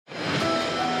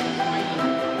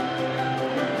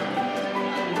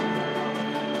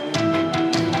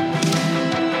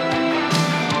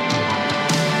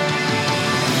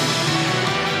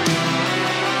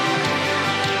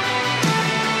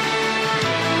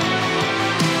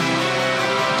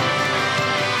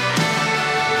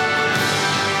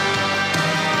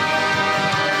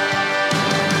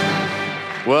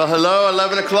Well, hello,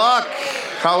 11 o'clock.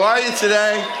 How are you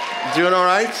today? Doing all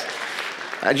right?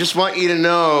 I just want you to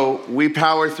know we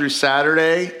powered through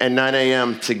Saturday at 9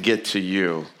 a.m. to get to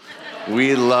you.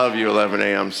 We love you, 11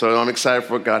 a.m. So I'm excited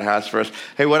for what God has for us.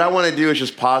 Hey, what I want to do is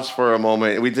just pause for a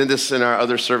moment. We did this in our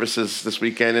other services this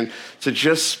weekend, and to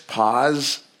just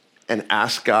pause and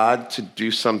ask God to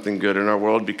do something good in our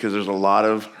world, because there's a lot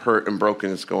of hurt and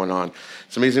brokenness going on.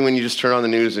 It's amazing when you just turn on the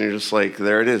news and you're just like,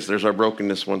 there it is. There's our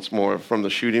brokenness once more, from the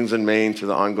shootings in Maine to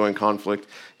the ongoing conflict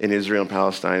in Israel and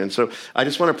Palestine. And so I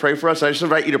just want to pray for us. I just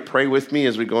invite you to pray with me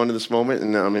as we go into this moment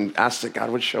and ask that God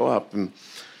would show up. And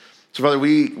so, Father,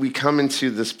 we come into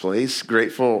this place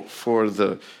grateful for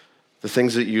the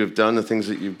things that you have done, the things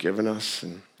that you've given us,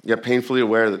 and yet painfully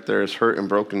aware that there is hurt and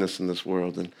brokenness in this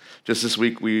world. And just this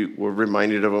week, we were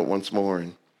reminded of it once more.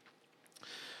 And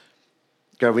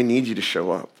God, we need you to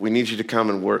show up. We need you to come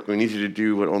and work. We need you to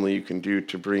do what only you can do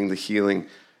to bring the healing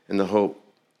and the hope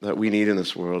that we need in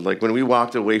this world. Like when we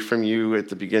walked away from you at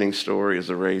the beginning story as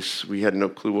a race, we had no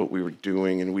clue what we were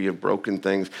doing, and we have broken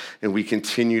things, and we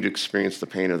continue to experience the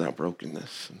pain of that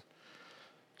brokenness.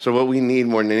 So what we need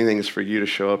more than anything is for you to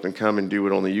show up and come and do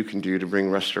what only you can do to bring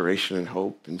restoration and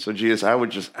hope. And so, Jesus, I would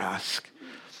just ask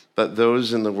that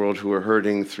those in the world who are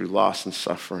hurting through loss and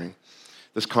suffering,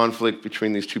 this conflict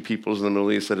between these two peoples in the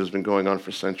Middle East that has been going on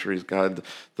for centuries, God,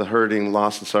 the hurting,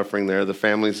 loss, and suffering there, the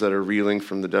families that are reeling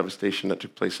from the devastation that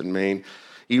took place in Maine,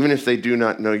 even if they do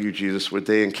not know you, Jesus, would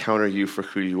they encounter you for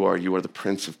who you are? You are the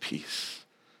Prince of Peace.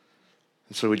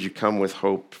 And so would you come with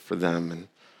hope for them? And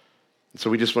so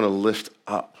we just want to lift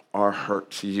up our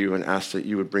hurt to you and ask that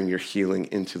you would bring your healing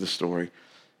into the story,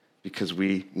 because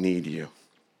we need you.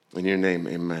 In your name,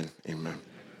 amen, amen,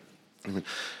 amen.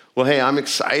 Well, hey, I'm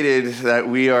excited that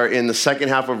we are in the second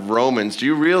half of Romans. Do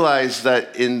you realize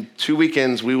that in 2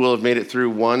 weekends, we will have made it through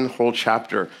one whole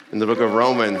chapter in the book of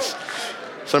Romans?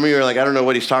 Some of you are like, I don't know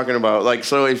what he's talking about.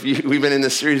 We've been in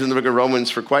this series in the book of Romans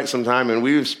for quite some time, and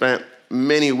we've spent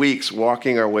many weeks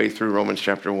walking our way through Romans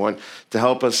chapter 1 to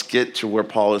help us get to where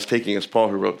Paul is taking us, Paul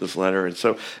who wrote this letter. And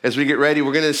so as we get ready,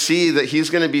 we're going to see that he's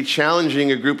going to be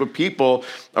challenging a group of people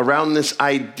around this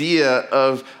idea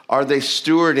of, are they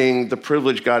stewarding the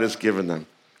privilege God has given them?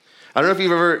 I don't know if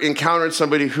you've ever encountered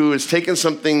somebody who has taken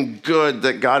something good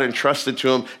that God entrusted to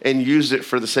them and used it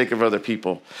for the sake of other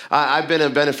people. I've been a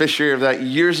beneficiary of that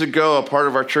years ago, a part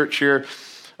of our church here.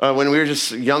 When we were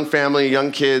just a young family,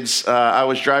 young kids, I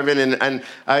was driving and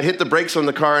I'd hit the brakes on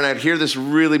the car and I'd hear this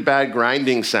really bad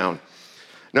grinding sound.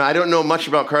 Now, I don't know much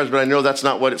about cars, but I know that's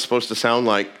not what it's supposed to sound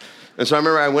like. And so I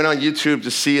remember I went on YouTube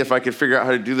to see if I could figure out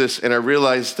how to do this, and I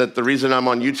realized that the reason I'm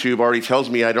on YouTube already tells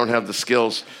me I don't have the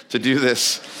skills to do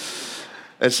this.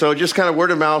 And so just kind of word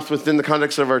of mouth within the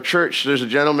context of our church, there's a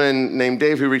gentleman named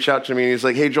Dave who reached out to me, and he's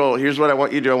like, hey, Joel, here's what I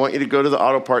want you to do. I want you to go to the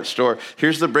auto parts store.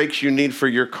 Here's the brakes you need for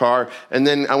your car. And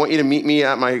then I want you to meet me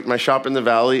at my shop in the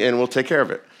valley, and we'll take care of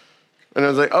it. And I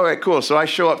was like, all right, cool. So I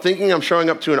show up thinking I'm showing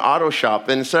up to an auto shop,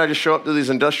 and instead I just show up to this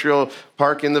industrial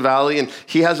park in the valley, and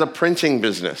he has a printing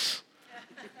business.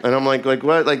 And I'm like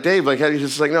what? Like, Dave, like, he's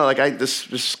just like, no, like, this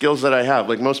skills that I have.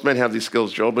 Like, most men have these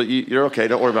skills, Joel, but you're okay.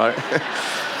 Don't worry about it.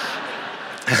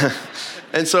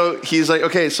 And so he's like,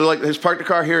 okay, so like he's parked the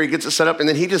car here, he gets it set up, and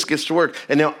then he just gets to work.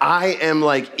 And now I am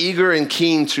like eager and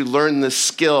keen to learn this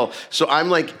skill. So I'm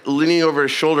like leaning over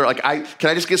his shoulder, like, can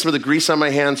I just get some of the grease on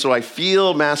my hands so I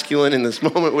feel masculine in this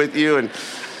moment with you? And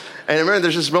I remember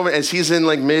there's this moment as he's in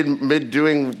like mid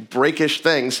doing breakish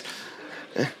things,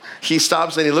 he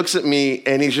stops and he looks at me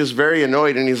and he's just very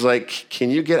annoyed, and he's like, can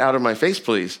you get out of my face,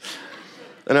 please?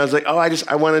 And I was like,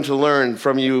 I wanted to learn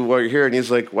from you while you're here. And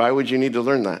he's like, why would you need to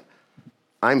learn that?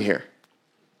 I'm here.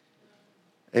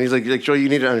 And he's like, Joel, you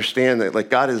need to understand that like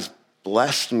God has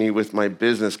blessed me with my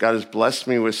business. God has blessed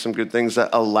me with some good things that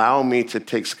allow me to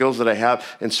take skills that I have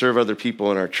and serve other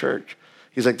people in our church.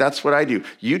 He's like, that's what I do.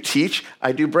 You teach,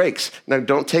 I do breaks. Now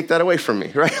don't take that away from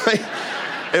me, right? Like,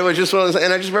 it was just one of those,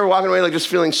 and I just remember walking away like just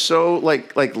feeling so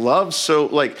like loved, so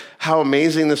like how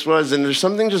amazing this was. And there's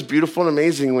something just beautiful and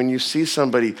amazing when you see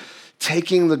somebody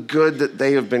taking the good that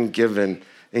they have been given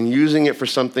and using it for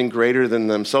something greater than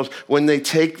themselves, when they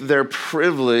take their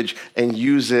privilege and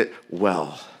use it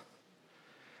well.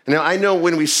 Now, I know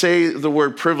when we say the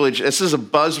word privilege, this is a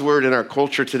buzzword in our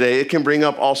culture today. It can bring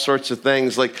up all sorts of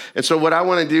things. And so what I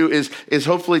want to do is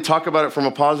hopefully talk about it from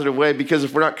a positive way, because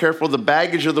if we're not careful, the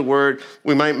baggage of the word,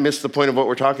 we might miss the point of what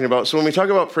we're talking about. So when we talk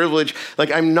about privilege,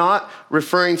 like I'm not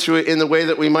referring to it in the way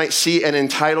that we might see an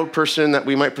entitled person that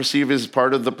we might perceive as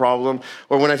part of the problem.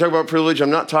 Or when I talk about privilege, I'm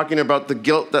not talking about the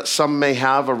guilt that some may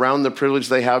have around the privilege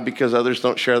they have because others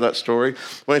don't share that story.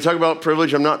 When I talk about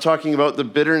privilege, I'm not talking about the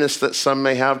bitterness that some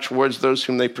may have have towards those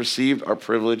whom they perceived are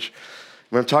privileged.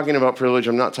 When I'm talking about privilege,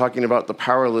 I'm not talking about the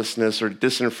powerlessness or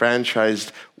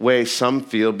disenfranchised way some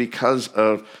feel because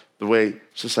of the way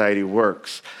society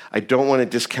works. I don't want to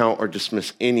discount or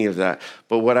dismiss any of that.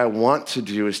 But what I want to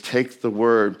do is take the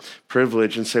word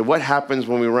privilege and say, what happens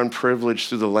when we run privilege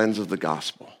through the lens of the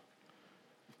gospel?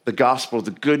 The gospel,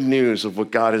 the good news of what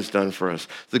God has done for us.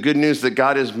 The good news that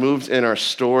God has moved in our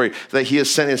story, that he has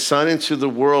sent his son into the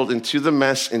world, into the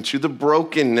mess, into the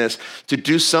brokenness, to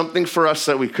do something for us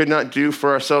that we could not do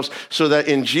for ourselves, so that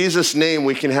in Jesus' name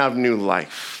we can have new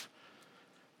life.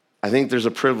 I think there's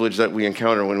a privilege that we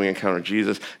encounter when we encounter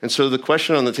Jesus. And so the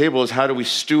question on the table is, how do we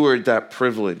steward that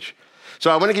privilege? So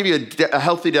I want to give you a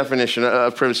healthy definition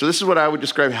of privilege. So this is what I would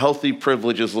describe healthy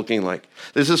privilege as looking like.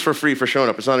 This is for free for showing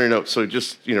up. It's on your notes, so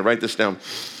just write this down.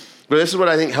 But this is what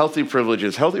I think healthy privilege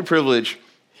is. Healthy privilege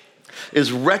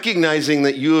is recognizing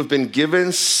that you have been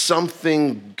given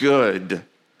something good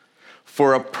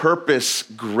for a purpose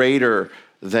greater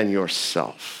than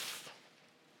yourself.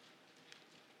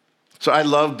 So I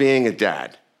love being a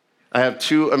dad. I have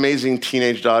 2 amazing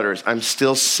teenage daughters. I'm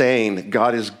still sane.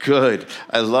 God is good.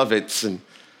 I love it.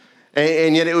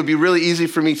 And yet it would be really easy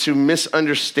for me to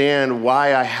misunderstand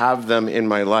why I have them in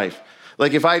my life.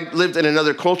 Like if I lived in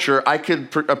another culture, I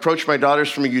could approach my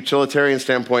daughters from a utilitarian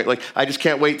standpoint. Like, I just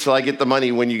can't wait till I get the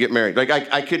money when you get married. Like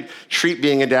I could treat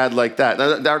being a dad like that.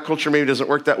 Now, our culture maybe doesn't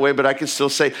work that way, but I could still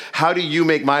say, how do you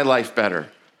make my life better?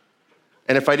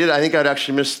 And if I did, I think I'd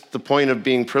actually miss the point of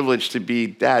being privileged to be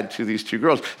dad to these 2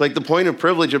 girls. Like the point of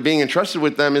privilege of being entrusted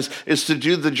with them is to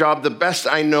do the job the best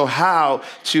I know how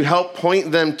to help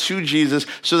point them to Jesus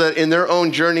so that in their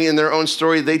own journey, in their own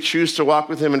story, they choose to walk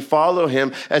with him and follow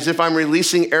him as if I'm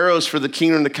releasing arrows for the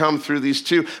kingdom to come through these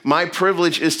 2. My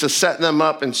privilege is to set them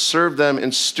up and serve them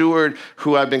and steward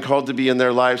who I've been called to be in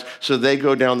their lives so they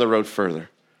go down the road further.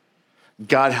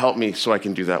 God help me so I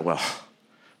can do that well.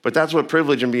 But that's what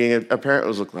privilege and being a parent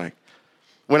would look like.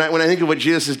 When I think of what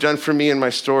Jesus has done for me in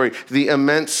my story, the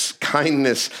immense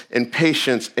kindness and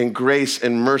patience and grace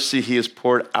and mercy he has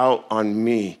poured out on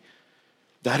me,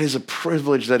 that is a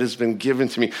privilege that has been given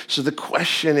to me. So the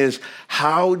question is,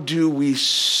 how do we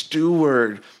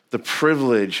steward the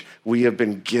privilege we have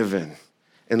been given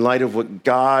in light of what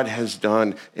God has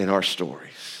done in our stories?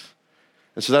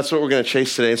 And so that's what we're going to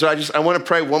chase today. And so I want to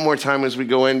pray one more time as we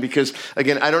go in because,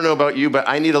 again, I don't know about you, but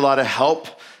I need a lot of help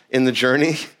in the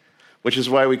journey, which is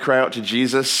why we cry out to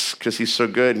Jesus because he's so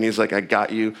good. And he's like, I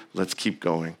got you. Let's keep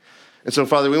going. And so,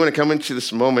 Father, we want to come into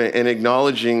this moment and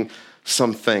acknowledging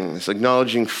some things,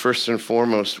 acknowledging first and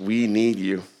foremost, we need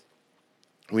you.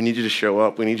 We need you to show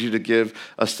up. We need you to give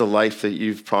us the life that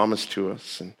you've promised to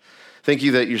us. And thank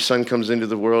you that your son comes into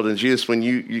the world. And Jesus, when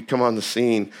you come on the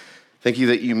scene, thank you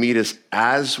that you meet us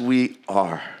as we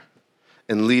are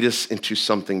and lead us into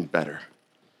something better.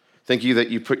 Thank you that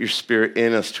you put your spirit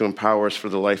in us to empower us for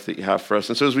the life that you have for us.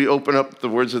 And so as we open up the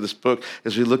words of this book,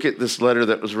 as we look at this letter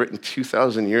that was written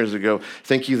 2,000 years ago,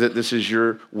 thank you that this is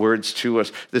your words to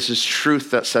us. This is truth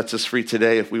that sets us free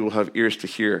today if we will have ears to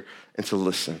hear and to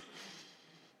listen.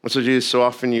 And so Jesus, so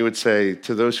often you would say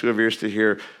to those who have ears to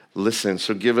hear, listen.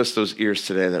 So give us those ears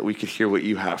today that we could hear what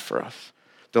you have for us.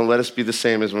 Don't let us be the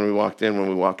same as when we walked in, when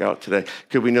we walk out today.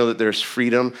 Could we know that there's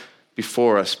freedom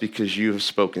before us because you have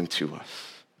spoken to us?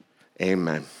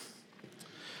 Amen.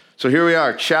 So here we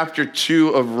are, chapter 2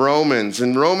 of Romans.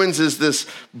 And Romans is this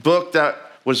book that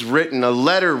was written, a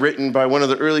letter written by one of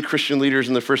the early Christian leaders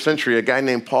in the first century, a guy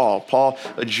named Paul. Paul,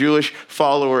 a Jewish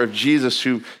follower of Jesus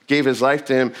who gave his life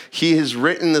to him. He has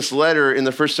written this letter in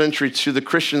the first century to the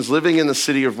Christians living in the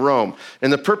city of Rome.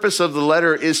 And the purpose of the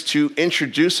letter is to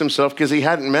introduce himself because he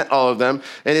hadn't met all of them.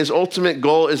 And his ultimate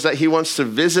goal is that he wants to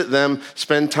visit them,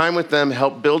 spend time with them,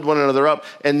 help build one another up,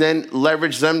 and then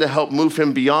leverage them to help move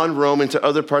him beyond Rome into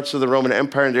other parts of the Roman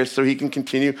Empire so he can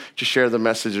continue to share the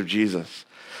message of Jesus.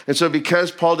 And so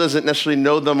because Paul doesn't necessarily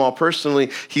know them all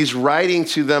personally, he's writing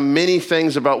to them many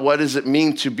things about what does it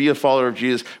mean to be a follower of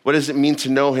Jesus? What does it mean to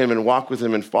know him and walk with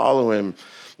him and follow him?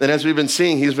 And as we've been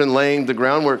seeing, he's been laying the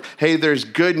groundwork. Hey, there's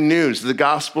good news. The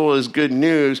gospel is good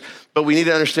news, but we need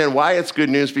to understand why it's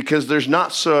good news because there's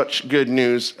not such good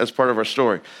news as part of our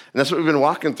story. And that's what we've been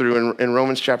walking through in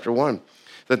Romans chapter 1.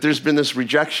 That there's been this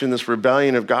rejection, this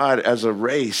rebellion of God as a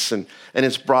race, and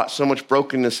it's brought so much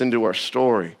brokenness into our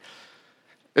story.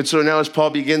 And so now as Paul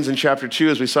begins in chapter 2,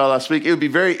 as we saw last week, it would be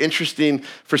very interesting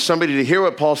for somebody to hear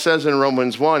what Paul says in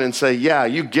Romans 1 and say, yeah,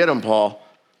 you get them, Paul.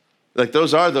 Like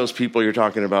those are those people you're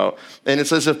talking about. And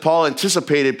it's as if Paul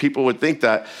anticipated people would think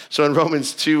that. So in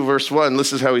Romans 2, verse 1,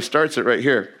 this is how he starts it right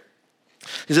here.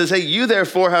 He says, hey, you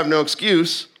therefore have no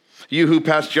excuse, you who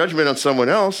pass judgment on someone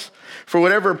else. For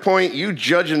whatever point you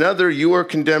judge another, you are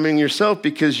condemning yourself,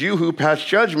 because you who pass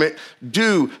judgment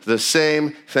do the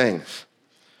same things.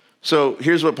 So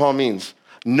here's what Paul means.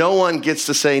 No one gets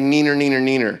to say neener, neener,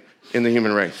 neener in the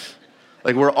human race.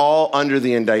 Like, we're all under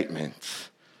the indictment.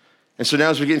 And so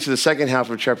now as we get into the second half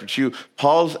of chapter 2,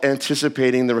 Paul's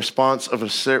anticipating the response of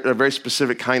a very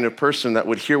specific kind of person that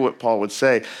would hear what Paul would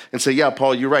say and say, yeah,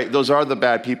 Paul, you're right. Those are the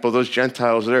bad people. Those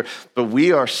Gentiles are there. But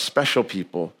we are special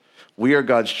people. We are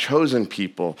God's chosen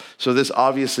people. So this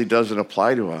obviously doesn't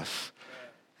apply to us.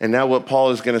 And now what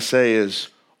Paul is going to say is,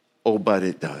 oh, but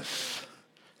it does.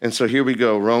 And so here we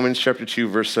go, Romans chapter 2,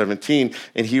 verse 17.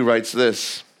 And he writes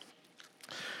this.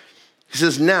 He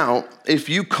says, now, if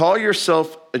you call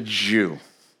yourself a Jew,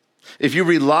 if you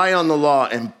rely on the law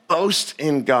and boast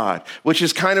in God, which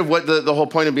is kind of what the whole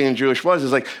point of being Jewish was,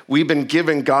 is like, we've been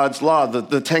given God's law,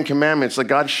 the 10 commandments, like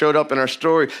God showed up in our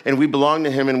story and we belong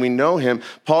to him and we know him.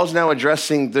 Paul's now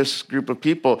addressing this group of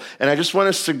people. And I just want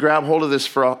us to grab hold of this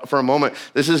for a moment.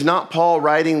 This is not Paul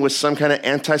writing with some kind of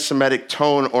anti-Semitic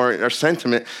tone or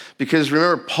sentiment, because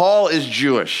remember, Paul is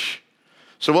Jewish.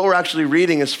 So what we're actually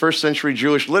reading is first century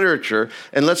Jewish literature.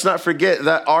 And let's not forget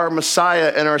that our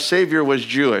Messiah and our Savior was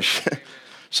Jewish.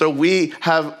 So we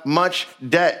have much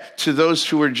debt to those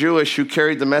who were Jewish, who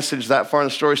carried the message that far in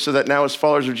the story, so that now as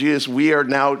followers of Jesus, we are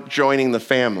now joining the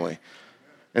family.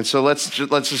 And so let's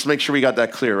just make sure we got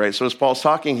that clear, right? So as Paul's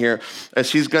talking here,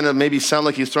 as he's going to maybe sound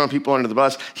like he's throwing people under the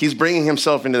bus, he's bringing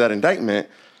himself into that indictment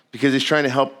because he's trying to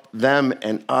help them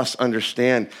and us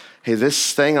understand, hey,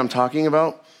 this thing I'm talking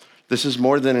about, this is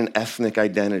more than an ethnic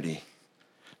identity.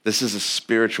 This is a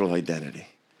spiritual identity,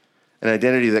 an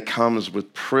identity that comes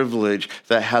with privilege,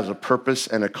 that has a purpose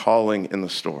and a calling in the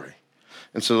story.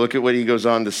 And so look at what he goes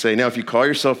on to say. Now, if you call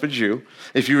yourself a Jew,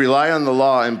 if you rely on the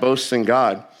law and boast in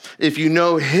God, if you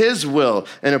know his will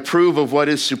and approve of what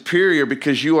is superior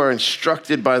because you are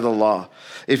instructed by the law,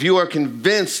 if you are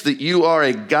convinced that you are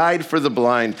a guide for the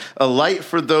blind, a light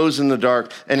for those in the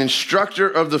dark, an instructor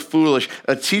of the foolish,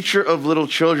 a teacher of little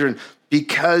children,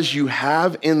 because you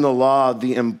have in the law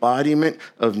the embodiment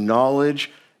of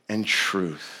knowledge and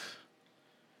truth.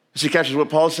 See, catches what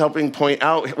Paul's helping point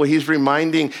out, what he's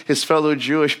reminding his fellow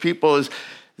Jewish people is,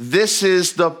 this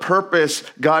is the purpose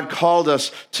God called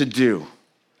us to do.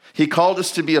 He called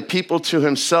us to be a people to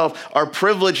himself. Our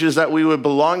privilege is that we would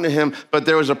belong to him, but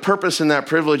there was a purpose in that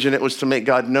privilege, and it was to make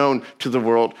God known to the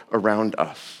world around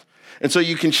us. And so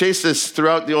you can chase this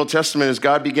throughout the Old Testament as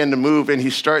God began to move, and he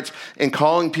starts in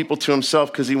calling people to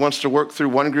himself because he wants to work through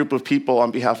one group of people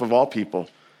on behalf of all people.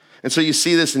 And so you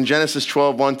see this in Genesis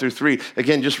 12, 1 through 3.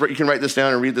 Again, you can write this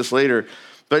down and read this later.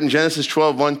 But in Genesis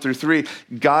 12, 1 through 3,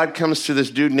 God comes to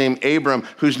this dude named Abram,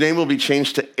 whose name will be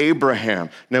changed to Abraham.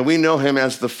 Now, we know him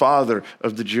as the father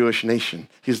of the Jewish nation.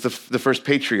 He's the first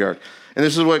patriarch. And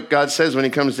this is what God says when he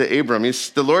comes to Abram.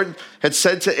 The Lord had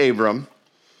said to Abram,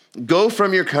 go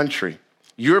from your country,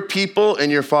 your people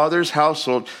and your father's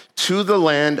household to the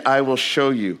land I will show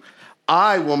you.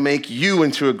 I will make you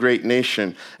into a great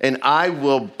nation, and I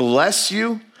will bless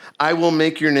you. I will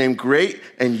make your name great,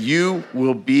 and you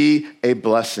will be a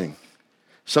blessing.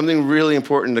 Something really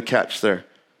important to catch there.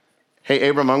 Hey,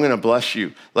 Abram, I'm going to bless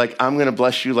you. I'm going to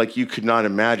bless you like you could not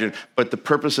imagine. But the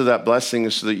purpose of that blessing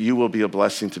is so that you will be a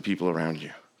blessing to people around you.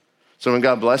 So when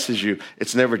God blesses you,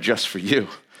 it's never just for you.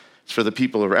 It's for the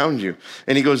people around you.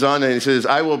 And he goes on and he says,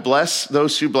 I will bless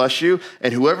those who bless you,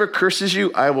 and whoever curses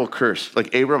you, I will curse.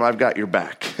 Like, Abram, I've got your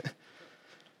back.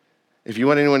 If you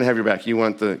want anyone to have your back, you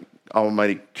want the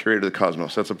Almighty creator of the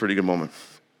cosmos. That's a pretty good moment.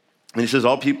 And he says,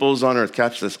 all peoples on earth,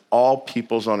 catch this, all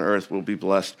peoples on earth will be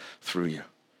blessed through you.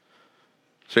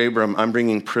 So Abram, I'm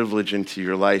bringing privilege into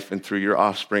your life and through your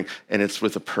offspring, and it's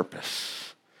with a purpose.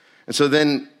 And so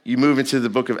then you move into the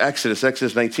book of Exodus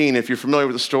 19. If you're familiar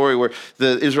with the story where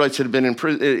the Israelites had been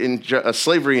in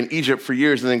slavery in Egypt for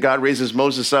years, and then God raises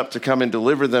Moses up to come and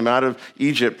deliver them out of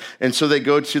Egypt. And so they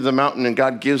go to the mountain, and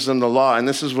God gives them the law. And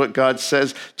this is what God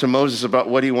says to Moses about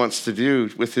what he wants to do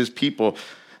with his people.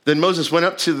 Then Moses went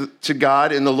up to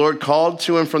God, and the Lord called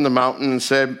to him from the mountain and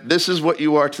said, this is what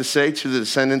you are to say to the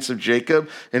descendants of Jacob,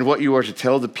 and what you are to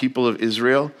tell the people of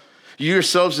Israel. You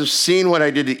yourselves have seen what I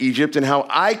did to Egypt and how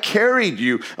I carried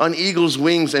you on eagle's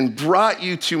wings and brought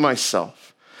you to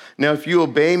myself. Now, if you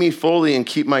obey me fully and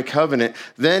keep my covenant,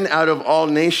 then out of all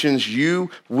nations, you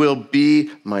will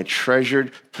be my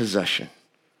treasured possession.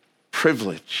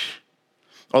 Privilege.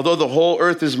 Although the whole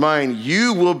earth is mine,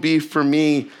 you will be for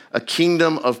me a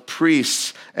kingdom of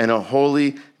priests and a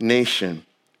holy nation.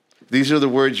 These are the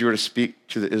words you are to speak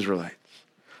to the Israelites.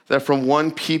 That from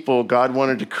one people, God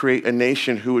wanted to create a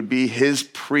nation who would be his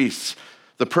priests.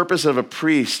 The purpose of a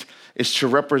priest is to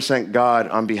represent God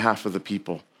on behalf of the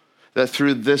people. That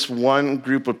through this one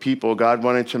group of people, God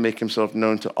wanted to make himself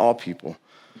known to all people.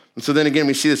 And so then again,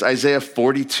 we see this, Isaiah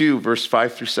 42, verse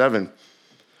 5-7.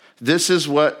 This is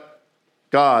what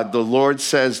God, the Lord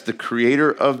says, the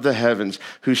creator of the heavens,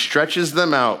 who stretches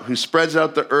them out, who spreads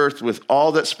out the earth with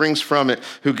all that springs from it,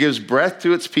 who gives breath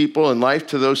to its people and life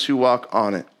to those who walk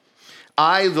on it.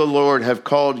 I, the Lord, have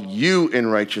called you in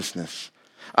righteousness.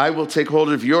 I will take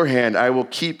hold of your hand. I will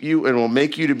keep you and will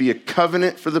make you to be a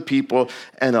covenant for the people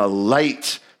and a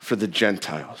light for the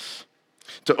Gentiles.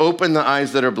 To open the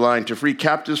eyes that are blind, to free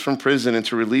captives from prison, and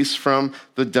to release from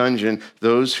the dungeon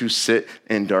those who sit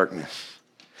in darkness.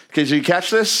 Okay, so you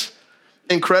catch this?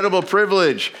 Incredible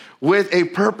privilege with a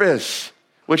purpose,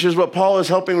 which is what Paul is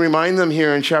helping remind them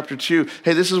here in chapter 2.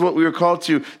 Hey, this is what we were called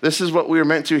to. This is what we were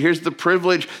meant to. Here's the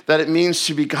privilege that it means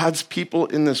to be God's people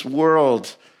in this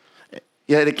world.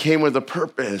 Yet it came with a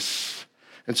purpose.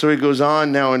 And so he goes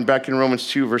on now and back in Romans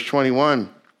 2, verse 21.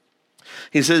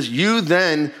 He says, you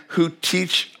then who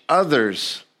teach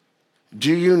others,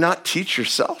 do you not teach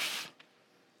yourself?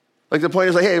 Like the point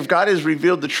is like, hey, if God has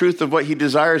revealed the truth of what he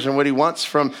desires and what he wants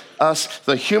from us,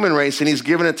 the human race, and he's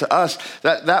given it to us,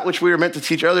 that which we are meant to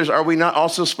teach others, are we not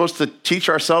also supposed to teach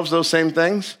ourselves those same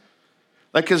things?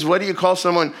 Like, because what do you call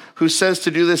someone who says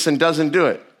to do this and doesn't do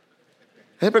it?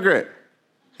 Hypocrite.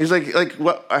 He's like,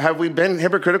 what, have we been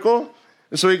hypocritical?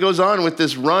 And so he goes on with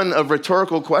this run of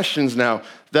rhetorical questions now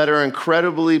that are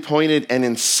incredibly pointed and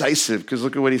incisive, because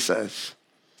look at what he says.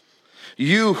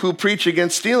 You who preach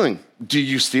against stealing, do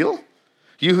you steal?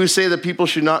 You who say that people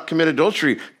should not commit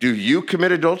adultery, do you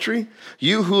commit adultery?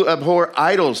 You who abhor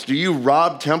idols, do you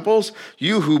rob temples?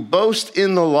 You who boast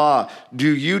in the law,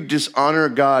 do you dishonor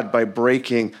God by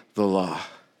breaking the law?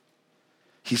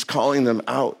 He's calling them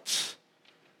out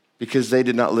because they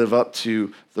did not live up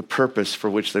to the purpose for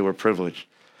which they were privileged.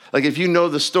 Like if you know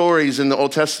the stories in the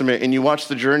Old Testament and you watch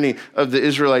the journey of the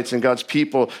Israelites and God's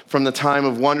people from the time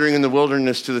of wandering in the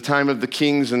wilderness to the time of the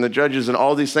kings and the judges and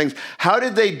all these things, how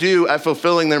did they do at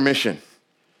fulfilling their mission?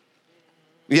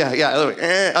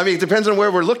 Yeah. I mean, it depends on where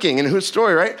we're looking and whose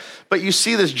story, right? But you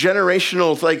see this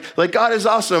generational, like God is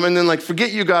awesome, and then like,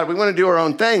 forget you, God, we want to do our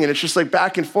own thing. And it's just like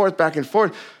back and forth.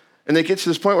 And they get to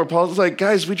this point where Paul's like,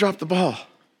 guys, we dropped the ball.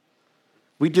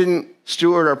 We didn't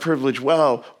steward our privilege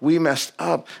well. We messed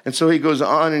up. And so he goes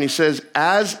on and he says,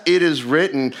 as it is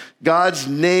written, God's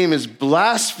name is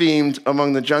blasphemed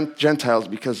among the Gentiles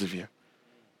because of you.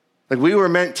 Like we were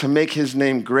meant to make his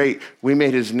name great. We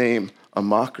made his name a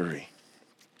mockery.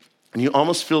 And you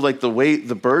almost feel like the weight,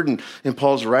 the burden in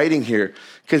Paul's writing here,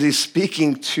 because he's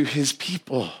speaking to his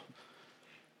people.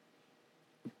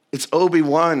 It's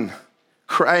Obi-Wan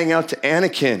crying out to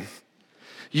Anakin,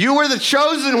 you were the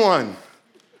chosen one.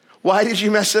 Why did you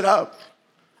mess it up?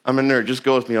 I'm a nerd. Just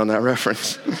go with me on that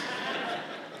reference.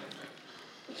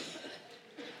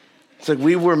 It's like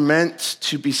we were meant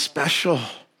to be special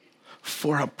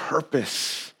for a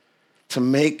purpose, to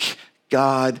make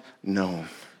God known.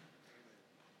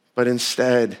 But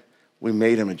instead, we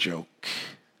made him a joke.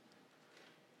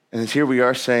 And here we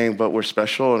are saying, but we're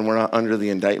special and we're not under the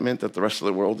indictment that the rest of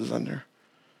the world is under.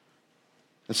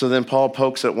 And so then Paul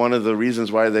pokes at one of the reasons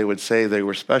why they would say they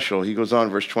were special. He goes on,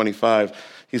 verse 25.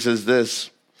 He says this.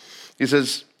 He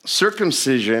says,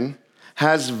 circumcision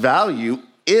has value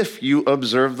if you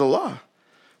observe the law.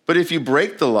 But if you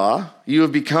break the law, you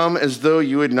have become as though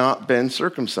you had not been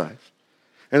circumcised.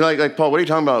 And like Paul, what are you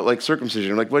talking about? Like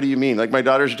circumcision? Like, what do you mean? Like my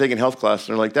daughters are taking health class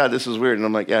and they're like, Dad, this is weird. And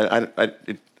I'm like, yeah,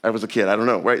 I was a kid. I don't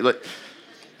know, right? Like,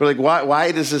 we're like,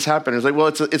 why does this happen? It's like, well,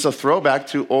 it's a throwback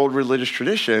to old religious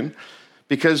tradition.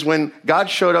 Because when God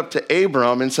showed up to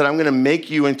Abram and said, I'm going to make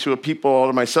you into a people all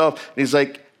to myself, and he's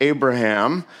like,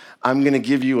 Abraham, I'm going to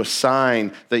give you a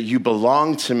sign that you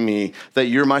belong to me, that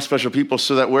you're my special people,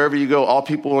 so that wherever you go, all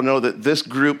people will know that this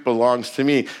group belongs to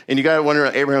me. And you got to wonder,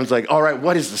 Abraham's like, all right,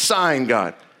 what is the sign,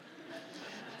 God?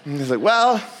 And he's like,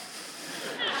 well,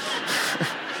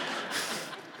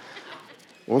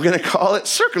 we're going to call it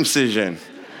circumcision.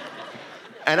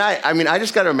 And I mean, I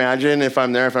just got to imagine if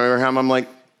I'm Abraham, I'm like,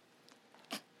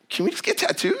 can we just get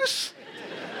tattoos?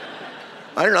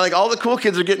 I don't know, like all the cool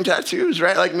kids are getting tattoos,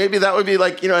 right? Like maybe that would be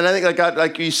like, and I think like God,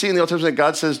 like you see in the Old Testament,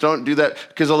 God says don't do that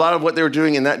because a lot of what they were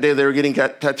doing in that day, they were getting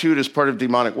tattooed as part of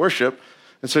demonic worship.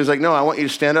 And so he's like, no, I want you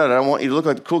to stand out. I don't want you to look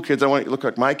like the cool kids. I want you to look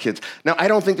like my kids. Now, I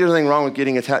don't think there's anything wrong with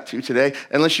getting a tattoo today,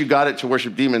 unless you got it to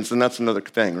worship demons, then that's another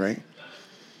thing, right?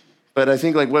 But I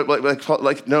think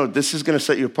no, this is going to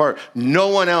set you apart. No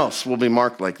one else will be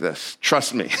marked like this.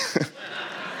 Trust me.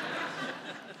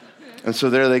 And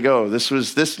so there they go.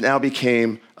 This now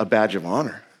became a badge of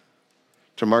honor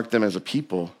to mark them as a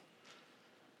people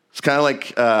It's kind of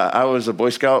like I was a Boy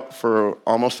Scout for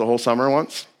almost a whole summer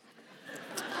once.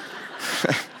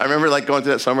 I remember like going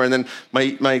through that summer, and then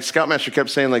my scoutmaster kept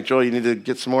saying, like, Joel, you need to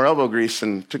get some more elbow grease,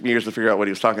 and it took me years to figure out what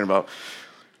he was talking about.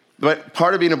 But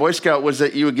part of being a Boy Scout was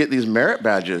that you would get these merit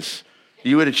badges.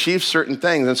 You would achieve certain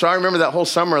things. And so I remember that whole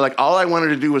summer, like all I wanted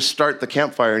to do was start the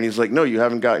campfire. And he's like, no, you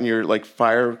haven't gotten your like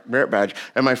fire merit badge.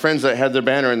 And my friends that had their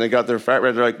banner and they got their fire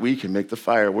badge, they're like, we can make the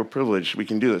fire. We're privileged. We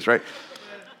can do this, right?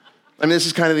 I mean, this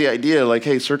is kind of the idea, like,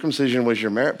 hey, circumcision was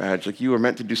your merit badge. Like you were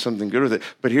meant to do something good with it.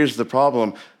 But here's the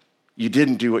problem. You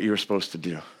didn't do what you were supposed to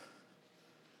do.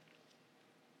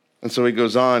 And so he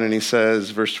goes on and he says,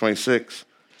 verse 26,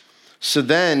 so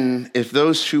then if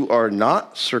those who are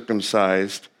not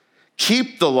circumcised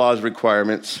keep the law's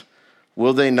requirements,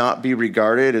 will they not be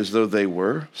regarded as though they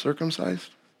were circumcised?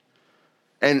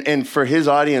 And for his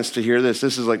audience to hear this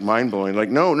is like mind-blowing. Like,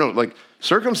 no, like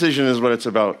circumcision is what it's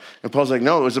about. And Paul's like,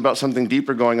 no, it was about something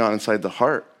deeper going on inside the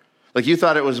heart. Like you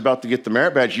thought it was about to get the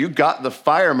merit badge. You got the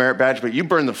fire merit badge, but you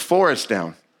burned the forest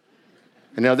down.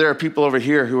 And now there are people over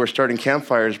here who are starting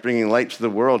campfires, bringing light to the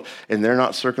world, and they're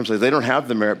not circumcised. They don't have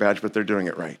the merit badge, but they're doing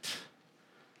it right.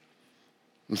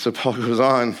 And so Paul goes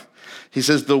on. He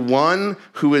says, the one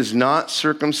who is not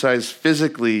circumcised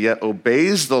physically yet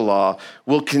obeys the law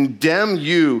will condemn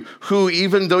you who,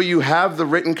 even though you have the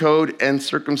written code and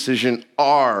circumcision,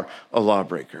 are a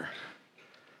lawbreaker.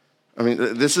 I mean,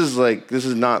 this is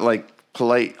not like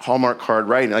polite Hallmark card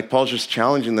writing. Like Paul's just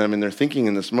challenging them in their thinking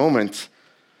in this moment.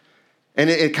 And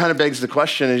it kind of begs the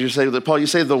question, as you say, Paul, you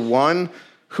say the one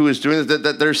who is doing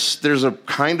that there's a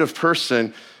kind of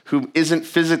person who isn't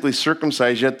physically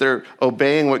circumcised, yet they're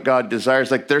obeying what God desires.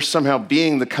 Like they're somehow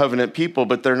being the covenant people,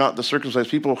 but they're not the circumcised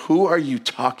people. Who are you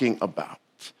talking about?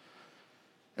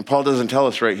 And Paul doesn't tell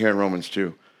us right here in Romans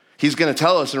 2. He's going to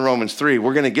tell us in Romans 3.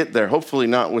 We're going to get there. Hopefully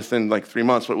not within like 3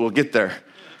 months, but we'll get there.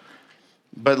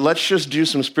 But let's just do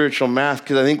some spiritual math,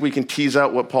 because I think we can tease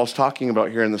out what Paul's talking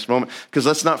about here in this moment. Because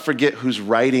let's not forget who's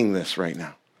writing this right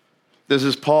now. This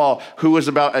is Paul, who was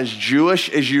about as Jewish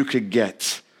as you could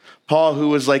get. Paul, who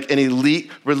was like an elite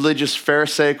religious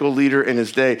Pharisaical leader in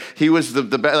his day. He was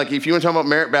like, if you want to talk about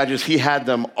merit badges, he had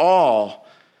them all.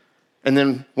 And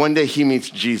then one day he meets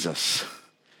Jesus,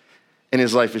 and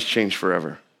his life is changed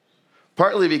forever.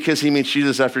 Partly because he meets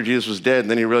Jesus after Jesus was dead, and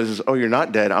then he realizes, oh, you're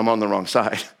not dead, I'm on the wrong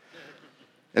side.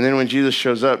 And then when Jesus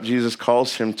shows up, Jesus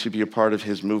calls him to be a part of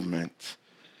his movement.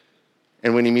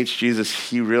 And when he meets Jesus,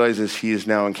 he realizes he has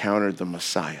now encountered the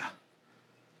Messiah,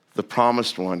 the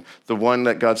promised one, the one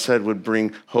that God said would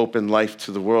bring hope and life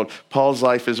to the world. Paul's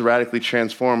life is radically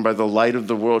transformed by the light of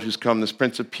the world who's come, this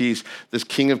Prince of Peace, this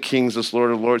King of Kings, this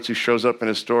Lord of Lords who shows up in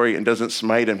his story and doesn't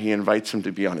smite him. He invites him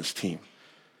to be on his team.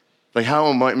 Like how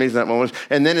amazing that moment was.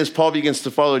 And then as Paul begins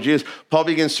to follow Jesus, Paul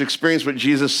begins to experience what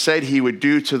Jesus said he would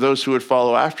do to those who would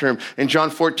follow after him. In John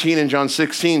 14 and John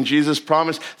 16, Jesus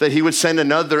promised that he would send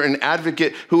an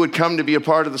advocate who would come to be a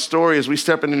part of the story as we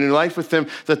step into new life with him,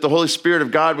 that the Holy Spirit of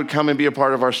God would come and be a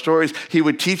part of our stories. He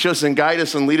would teach us and guide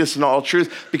us and lead us in all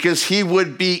truth because he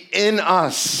would be in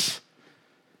us.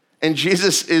 And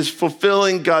Jesus is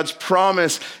fulfilling God's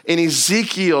promise in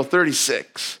Ezekiel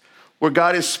 36. Where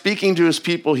God is speaking to his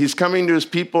people, he's coming to his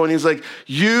people, and he's like,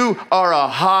 you are a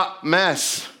hot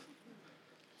mess.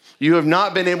 You have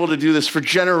not been able to do this for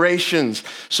generations,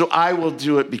 so I will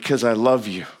do it because I love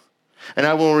you. And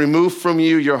I will remove from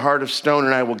you your heart of stone,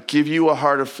 and I will give you a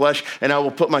heart of flesh, and I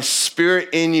will put my spirit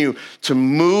in you to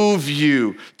move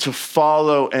you to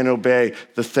follow and obey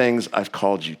the things I've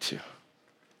called you to.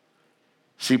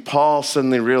 See, Paul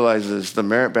suddenly realizes the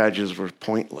merit badges were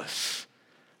pointless.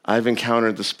 I've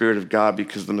encountered the Spirit of God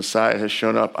because the Messiah has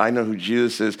shown up. I know who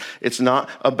Jesus is. It's not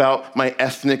about my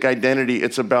ethnic identity.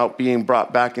 It's about being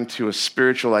brought back into a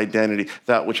spiritual identity,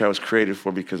 that which I was created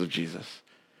for because of Jesus.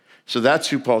 So that's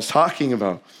who Paul's talking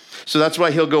about. So that's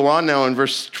why he'll go on now in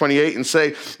verse 28 and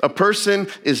say, a person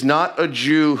is not a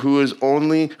Jew who is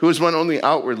one only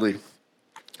outwardly,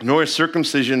 nor is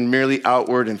circumcision merely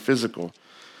outward and physical.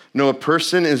 No, a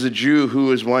person is a Jew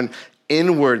who is one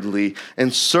inwardly,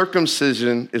 and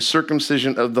circumcision is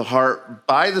circumcision of the heart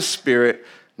by the Spirit,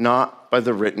 not by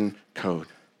the written code.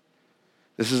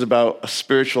 This is about a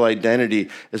spiritual identity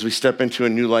as we step into a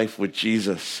new life with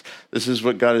Jesus. This is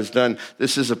what God has done.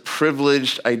 This is a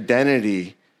privileged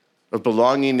identity of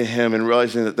belonging to him and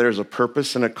realizing that there's a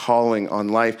purpose and a calling on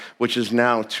life, which is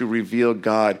now to reveal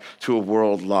God to a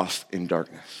world lost in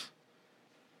darkness.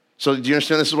 So do you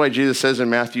understand? This is why Jesus says in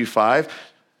Matthew 5,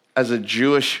 as a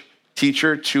Jewish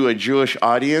teacher to a Jewish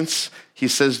audience, he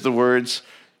says the words,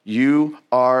 you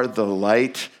are the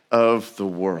light of the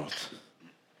world.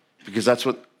 Because that's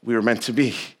what we were meant to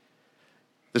be.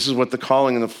 This is what the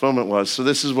calling and the fulfillment was. So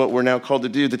this is what we're now called to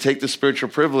do, to take the spiritual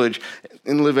privilege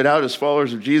and live it out as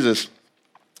followers of Jesus.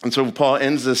 And so Paul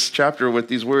ends this chapter with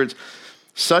these words,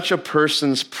 such a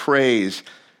person's praise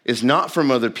is not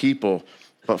from other people,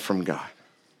 but from God.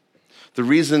 The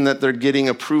reason that they're getting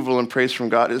approval and praise from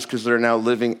God is because they're now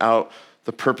living out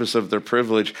the purpose of their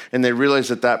privilege. And they realize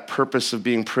that that purpose of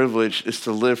being privileged is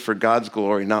to live for God's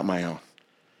glory, not my own,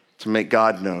 to make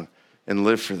God known and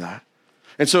live for that.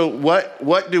 And so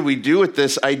what do we do with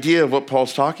this idea of what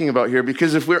Paul's talking about here?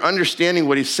 Because if we're understanding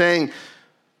what he's saying,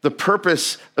 the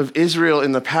purpose of Israel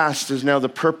in the past is now the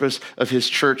purpose of his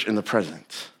church in the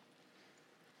present.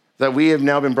 That we have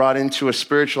now been brought into a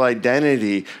spiritual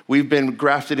identity. We've been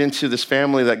grafted into this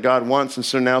family that God wants. And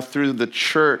so now through the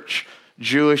church,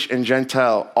 Jewish and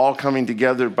Gentile, all coming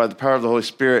together by the power of the Holy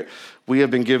Spirit, we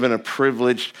have been given a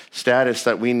privileged status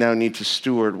that we now need to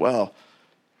steward well.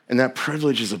 And that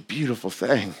privilege is a beautiful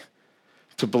thing,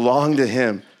 to belong to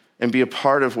him and be a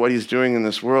part of what he's doing in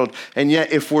this world. And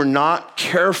yet, if we're not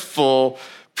careful,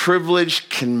 privilege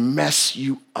can mess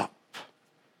you up,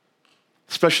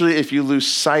 especially if you lose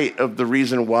sight of the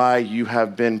reason why you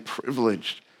have been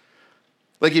privileged.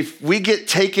 Like if we get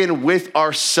taken with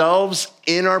ourselves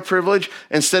in our privilege,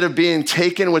 instead of being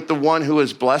taken with the one who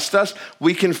has blessed us,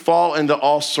 we can fall into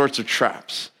all sorts of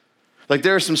traps. Like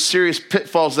there are some serious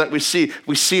pitfalls that we see.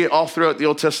 We see it all throughout the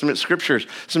Old Testament scriptures.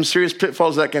 Some serious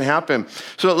pitfalls that can happen.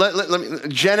 So let me,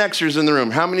 Gen Xers in the room.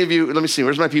 How many of you, let me see,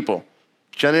 where's my people?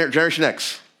 Generation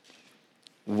X.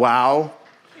 Wow.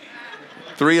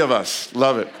 3 of us,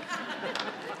 love it.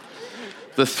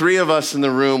 The 3 of us in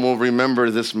the room will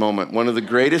remember this moment. One of the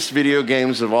greatest video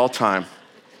games of all time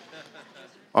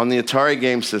on the Atari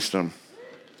game system,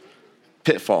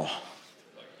 Pitfall.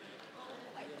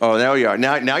 Oh, now you are.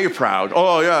 Now you're proud.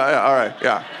 Oh, yeah, all right,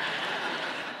 yeah.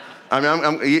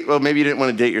 Well, maybe you didn't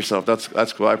want to date yourself.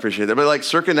 That's cool. I appreciate that. But like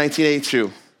circa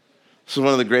 1982, this is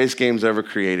one of the greatest games ever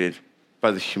created by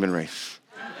the human race.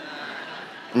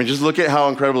 I mean, just look at how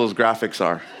incredible those graphics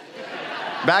are.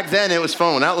 Back then, it was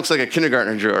fun. Now it looks like a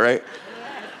kindergartner drew it, right?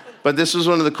 But this was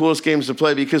one of the coolest games to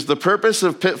play because the purpose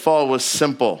of Pitfall was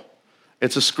simple.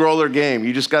 It's a scroller game.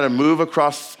 You just got to move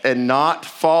across and not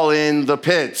fall in the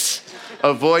pits.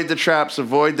 Avoid the traps,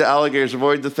 avoid the alligators,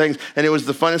 avoid the things. And it was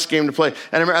the funnest game to play.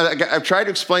 And I've tried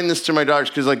to explain this to my daughters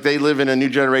because like they live in a new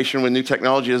generation with new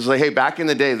technology. It's like, hey, back in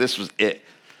the day, this was it.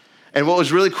 And what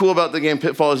was really cool about the game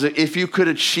Pitfall is that if you could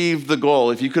achieve the goal,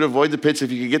 if you could avoid the pits,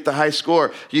 if you could get the high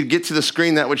score, you'd get to the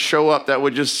screen that would show up that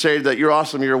would just say that you're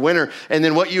awesome, you're a winner. And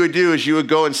then what you would do is you would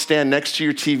go and stand next to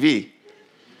your TV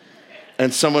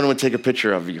and someone would take a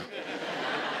picture of you.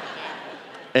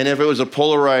 And if it was a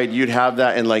Polaroid, you'd have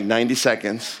that in like 90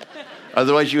 seconds.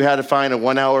 Otherwise, you had to find a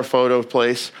 1-hour photo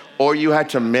place, or you had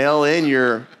to mail in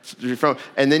your phone,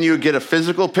 and then you would get a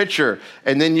physical picture,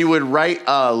 and then you would write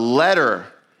a letter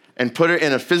and put it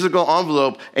in a physical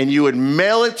envelope, and you would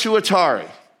mail it to Atari.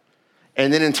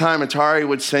 And then in time, Atari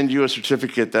would send you a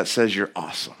certificate that says you're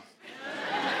awesome.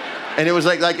 And it was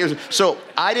like it was, so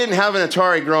I didn't have an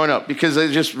Atari growing up because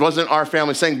it just wasn't our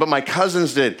family thing, but my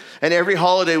cousins did. And every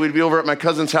holiday we'd be over at my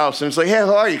cousin's house and it's like, hey,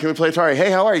 how are you? Can we play Atari? Hey,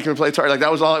 how are you? Can we play Atari? Like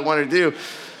that was all I wanted to do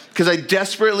because I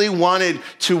desperately wanted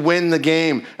to win the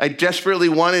game. I desperately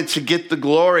wanted to get the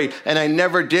glory and I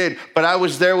never did, but I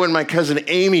was there when my cousin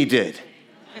Amy did.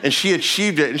 And she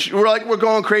achieved it. And we're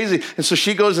going crazy. And so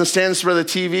she goes and stands by the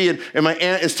TV and my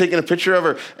aunt is taking a picture of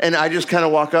her and I just kind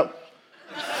of walk up.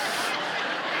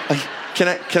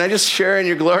 Can I just share in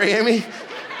your glory, Amy?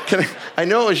 I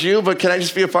know it was you, but can I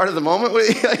just be a part of the moment with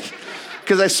you?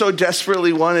 Because I so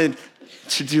desperately wanted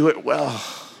to do it well.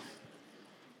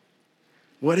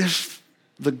 What if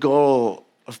the goal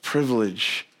of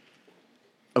privilege,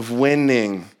 of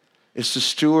winning, is to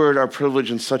steward our privilege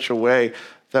in such a way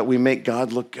that we make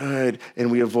God look good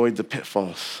and we avoid the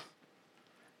pitfalls?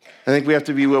 I think we have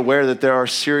to be aware that there are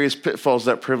serious pitfalls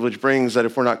that privilege brings, that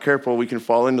if we're not careful, we can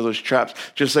fall into those traps,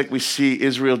 just like we see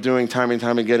Israel doing time and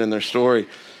time again in their story.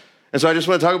 And so I just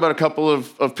want to talk about a couple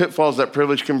of pitfalls that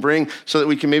privilege can bring so that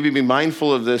we can maybe be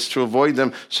mindful of this to avoid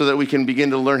them so that we can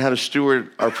begin to learn how to steward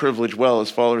our privilege well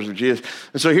as followers of Jesus.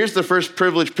 And so here's the first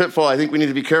privilege pitfall I think we need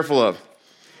to be careful of.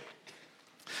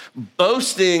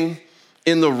 Boasting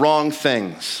in the wrong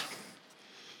things.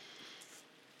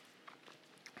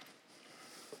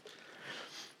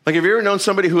 Like, have you ever known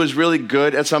somebody who was really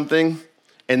good at something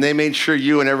and they made sure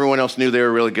you and everyone else knew they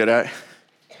were really good at?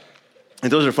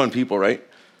 And those are fun people, right?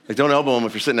 Like, don't elbow them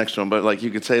if you're sitting next to them, but like you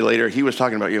could say later, he was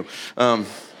talking about you. But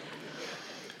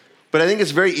I think it's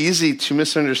very easy to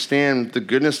misunderstand the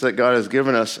goodness that God has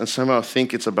given us and somehow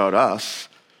think it's about us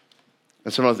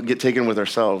and somehow get taken with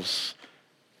ourselves.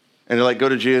 And to like go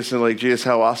to Jesus and like, Jesus,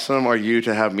 how awesome are you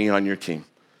to have me on your team?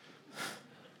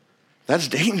 That's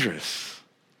dangerous.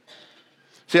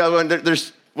 See,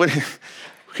 here's where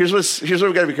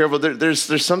we got to be careful.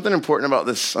 There's something important about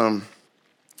this. Let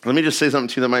me just say something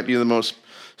to you that might be the most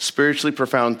spiritually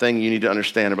profound thing you need to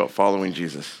understand about following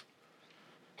Jesus.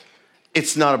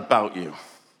 It's not about you.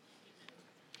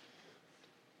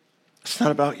 It's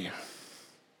not about you.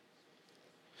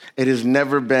 It has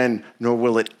never been, nor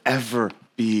will it ever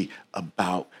be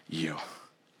about you.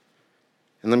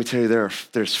 And let me tell you,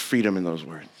 there's freedom in those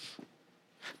words.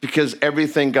 Because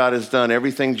everything God has done,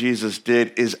 everything Jesus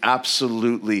did is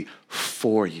absolutely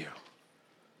for you.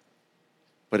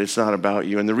 But it's not about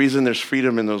you. And the reason there's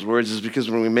freedom in those words is because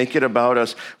when we make it about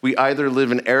us, we either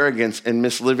live in arrogance and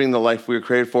miss living the life we were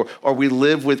created for, or we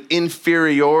live with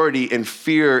inferiority and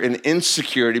fear and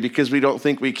insecurity because we don't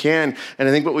think we can. And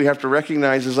I think what we have to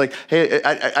recognize is like, hey,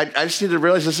 I just need to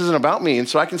realize this isn't about me. And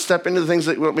so I can step into the things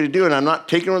that you want me to do, and I'm not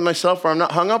taken with myself, or I'm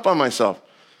not hung up on myself.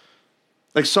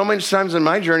 Like so many times in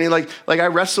my journey, like I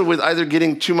wrestle with either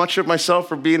getting too much of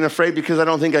myself or being afraid because I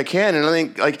don't think I can. And I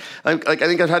think I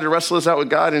think I've had to wrestle this out with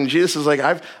God. And Jesus is like,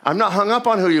 I'm not hung up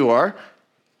on who you are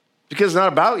because it's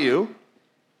not about you.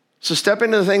 So step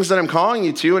into the things that I'm calling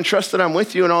you to and trust that I'm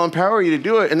with you and I'll empower you to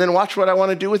do it. And then watch what I want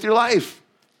to do with your life.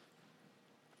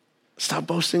 Stop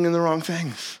boasting in the wrong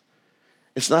things.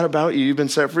 It's not about you. You've been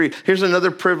set free. Here's another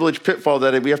privilege pitfall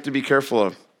that we have to be careful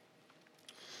of.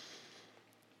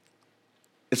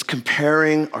 It's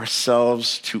comparing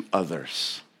ourselves to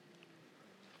others.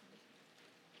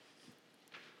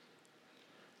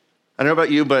 I don't know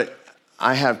about you, but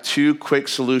I have 2 quick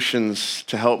solutions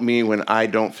to help me when I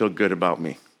don't feel good about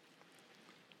me.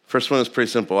 First one is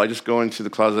pretty simple. I just go into the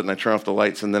closet and I turn off the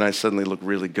lights and then I suddenly look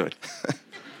really good.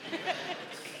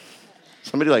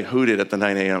 Somebody like hooted at the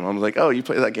 9 a.m. I'm like, oh, you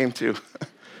play that game too.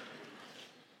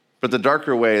 But the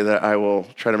darker way that I will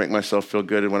try to make myself feel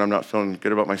good when I'm not feeling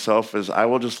good about myself is I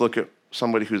will just look at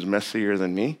somebody who's messier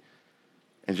than me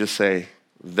and just say,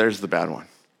 there's the bad one.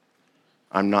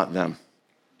 I'm not them.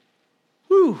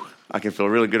 Woo! I can feel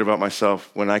really good about myself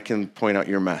when I can point out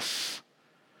your mess.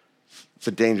 It's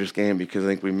a dangerous game because I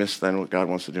think we miss then what God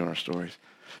wants to do in our stories.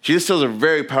 Jesus tells a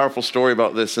very powerful story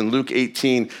about this in Luke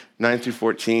 18, 9 through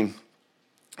 14.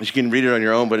 You can read it on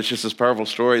your own, but it's just this powerful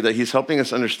story that he's helping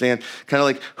us understand kind of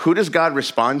like who does God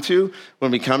respond to when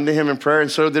we come to him in prayer.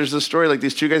 And so there's this story like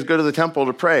these 2 guys go to the temple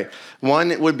to pray.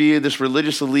 One would be this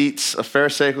religious elite, a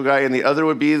Pharisaical guy, and the other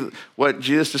would be what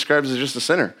Jesus describes as just a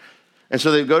sinner. And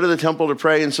so they go to the temple to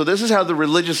pray. And so this is how the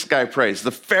religious guy prays.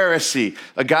 The Pharisee,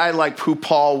 a guy like who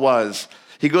Paul was.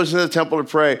 He goes into the temple to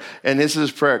pray, and this is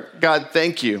his prayer. God,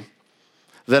 thank you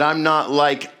that I'm not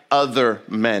like other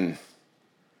men.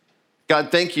 God,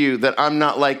 thank you that I'm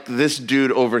not like this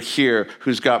dude over here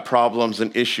who's got problems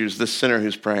and issues, this sinner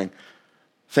who's praying.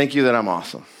 Thank you that I'm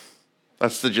awesome.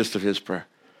 That's the gist of his prayer.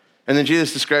 And then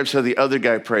Jesus describes how the other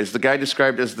guy prays. The guy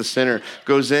described as the sinner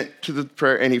goes into the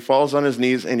prayer and he falls on his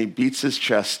knees and he beats his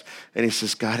chest and he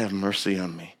says, God, have mercy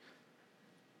on me.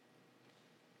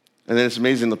 And then it's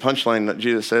amazing. The punchline that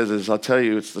Jesus says is, I'll tell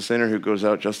you, it's the sinner who goes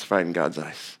out justified in God's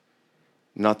eyes,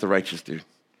 not the righteous dude.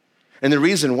 And the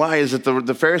reason why is that the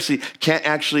Pharisee can't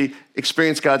actually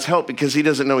experience God's help because he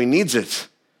doesn't know he needs it.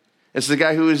 It's the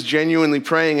guy who is genuinely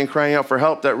praying and crying out for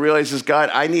help that realizes, God,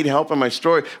 I need help in my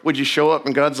story. Would you show up?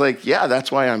 And God's like, yeah,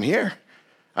 that's why I'm here.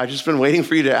 I've just been waiting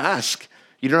for you to ask.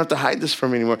 You don't have to hide this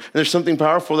from me anymore. And there's something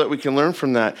powerful that we can learn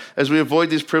from that as we avoid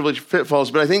these privileged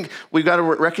pitfalls. But I think we've got to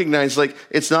recognize, like,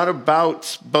 it's not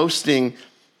about boasting.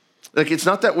 Like, it's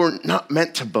not that we're not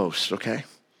meant to boast, okay?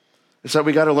 It's that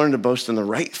we got to learn to boast in the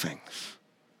right things.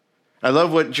 I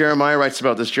love what Jeremiah writes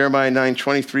about this, Jeremiah 9,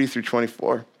 23 through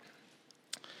 24.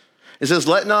 It says,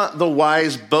 let not the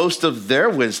wise boast of their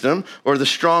wisdom, or the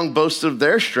strong boast of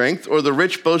their strength, or the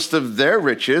rich boast of their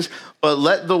riches, but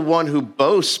let the one who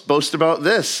boasts boast about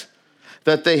this,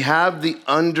 that they have the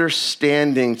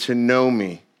understanding to know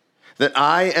me, that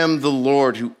I am the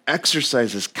Lord who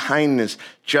exercises kindness,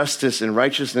 justice, and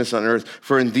righteousness on earth,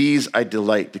 for in these I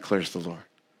delight, declares the Lord.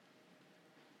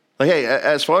 Like, hey,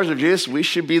 as followers of Jesus, we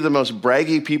should be the most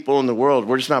braggy people in the world.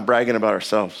 We're just not bragging about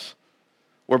ourselves.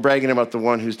 We're bragging about the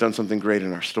one who's done something great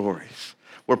in our stories.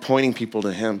 We're pointing people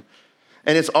to him.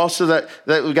 And it's also that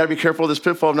we've got to be careful of this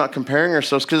pitfall of not comparing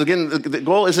ourselves. Because again, the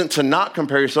goal isn't to not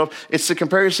compare yourself. It's to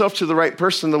compare yourself to the right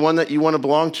person, the one that you want to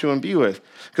belong to and be with.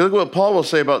 Because look what Paul will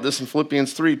say about this in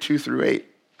Philippians 3, 2 through 8. It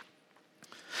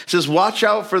says, watch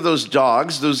out for those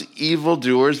dogs, those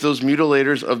evildoers, those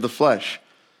mutilators of the flesh.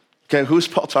 Okay, who's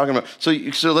Paul talking about? So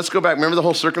let's go back. Remember the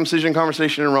whole circumcision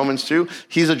conversation in Romans 2?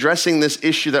 He's addressing this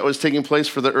issue that was taking place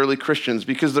for the early Christians,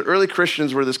 because the early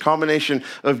Christians were this combination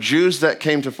of Jews that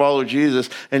came to follow Jesus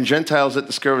and Gentiles that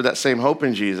discovered that same hope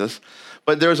in Jesus.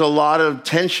 But there was a lot of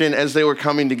tension as they were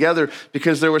coming together,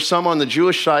 because there were some on the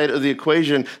Jewish side of the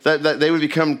equation that they would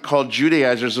become called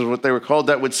Judaizers, is what they were called,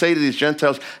 that would say to these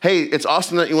Gentiles, hey, it's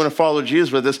awesome that you want to follow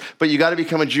Jesus with us, but you got to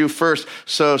become a Jew first.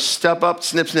 So step up,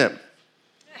 snip, snip.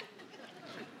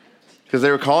 Because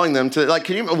they were calling them to,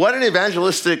 what an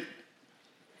evangelistic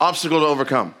obstacle to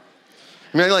overcome.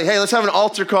 I mean, like, hey, let's have an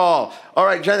altar call. All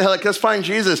right, let's find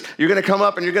Jesus. You're going to come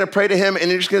up and you're going to pray to him, and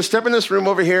you're just going to step in this room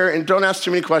over here and don't ask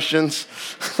too many questions.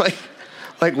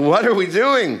 like, what are we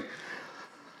doing?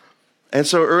 And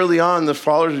so early on, the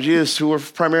followers of Jesus, who were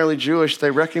primarily Jewish, they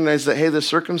recognized that, hey, the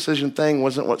circumcision thing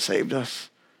wasn't what saved us.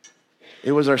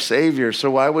 It was our Savior.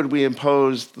 So why would we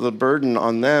impose the burden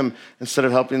on them instead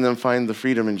of helping them find the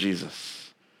freedom in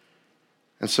Jesus?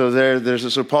 And so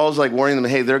so Paul's like warning them,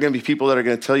 hey, there are going to be people that are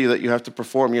going to tell you that you have to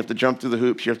perform, you have to jump through the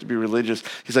hoops, you have to be religious.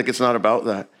 He's like, it's not about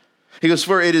that. He goes,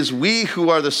 for it is we who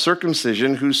are the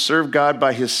circumcision, who serve God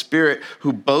by his Spirit,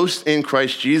 who boast in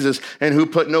Christ Jesus, and who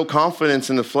put no confidence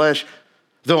in the flesh,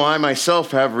 though I myself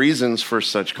have reasons for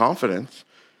such confidence.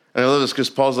 And I love this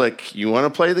because Paul's like, you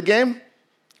want to play the game?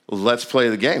 Let's play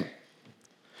the game.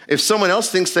 If someone else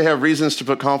thinks they have reasons to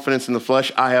put confidence in the flesh,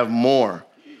 I have more.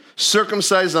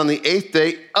 Circumcised on the 8th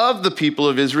day of the people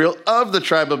of Israel, of the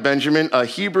tribe of Benjamin, a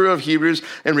Hebrew of Hebrews,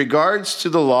 in regards to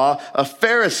the law, a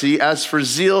Pharisee, as for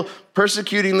zeal,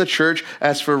 persecuting the church,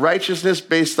 as for righteousness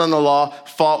based on the law,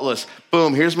 faultless.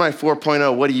 Boom, here's my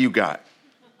 4.0. What do you got?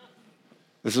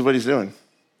 This is what he's doing.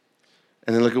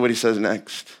 And then look at what he says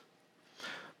next.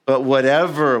 But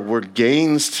whatever were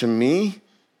gains to me,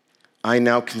 I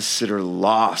now consider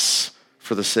loss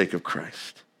for the sake of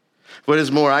Christ. What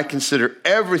is more, I consider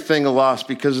everything a loss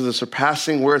because of the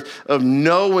surpassing worth of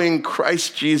knowing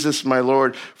Christ Jesus my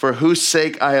Lord, for whose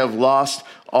sake I have lost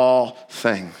all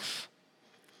things.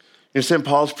 You understand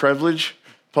Paul's privilege?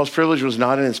 Paul's privilege was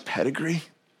not in his pedigree.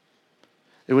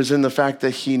 It was in the fact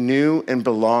that he knew and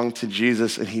belonged to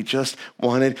Jesus, and he just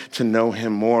wanted to know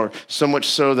him more. So much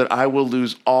so that I will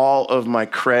lose all of my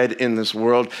cred in this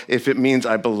world if it means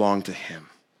I belong to him.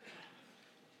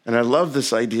 And I love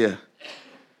this idea.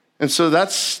 And so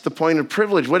that's the point of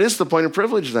privilege. What is the point of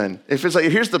privilege then? If it's like,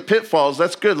 here's the pitfalls,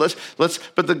 that's good.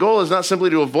 But the goal is not simply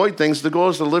to avoid things. The goal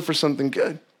is to live for something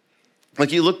good.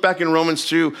 Like you look back in Romans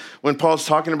 2 when Paul's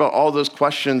talking about all those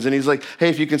questions, and he's like, hey,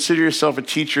 if you consider yourself a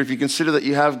teacher, if you consider that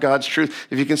you have God's truth,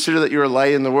 if you consider that you're a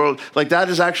light in the world, like that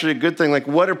is actually a good thing. Like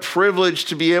what a privilege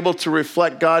to be able to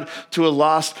reflect God to a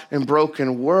lost and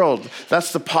broken world.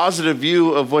 That's the positive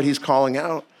view of what he's calling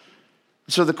out.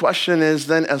 So the question is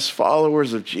then, as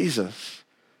followers of Jesus,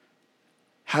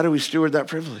 how do we steward that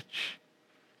privilege?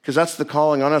 Because that's the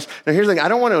calling on us. Now, here's the thing. I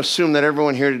don't want to assume that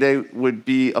everyone here today would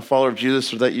be a follower of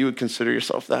Jesus or that you would consider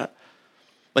yourself that.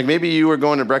 Like maybe you were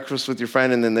going to breakfast with your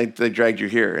friend and then they dragged you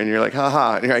here and you're like,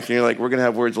 ha. And you're like, we're going to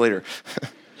have words later.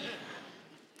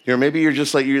 Maybe you're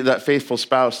just like you're that faithful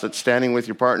spouse that's standing with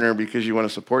your partner because you want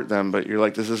to support them, but you're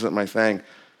like, this isn't my thing.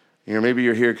 Maybe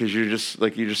you're here because you're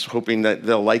just hoping that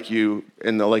they'll like you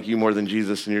and they'll like you more than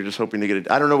Jesus, and you're just hoping to get it.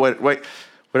 I don't know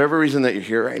whatever reason that you're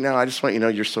here right now, I just want you to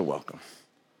know you're so welcome.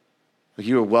 Like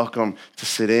you are welcome to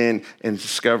sit in and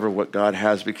discover what God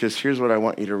has, because here's what I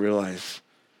want you to realize.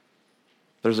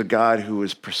 There's a God who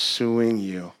is pursuing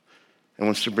you and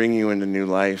wants to bring you into new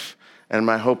life. And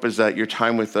my hope is that your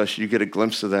time with us, you get a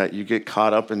glimpse of that, you get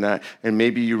caught up in that, and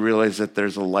maybe you realize that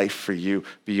there's a life for you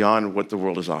beyond what the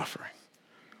world is offering.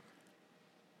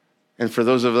 And for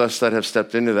those of us that have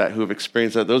stepped into that, who have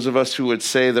experienced that, those of us who would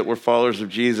say that we're followers of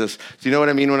Jesus, do you know what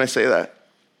I mean when I say that?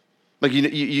 Like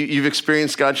you've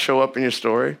experienced God show up in your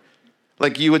story.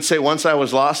 Like you would say, once I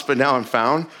was lost, but now I'm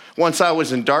found. Once I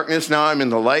was in darkness, now I'm in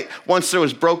the light. Once there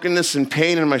was brokenness and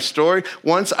pain in my story.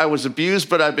 Once I was abused,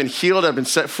 but I've been healed. I've been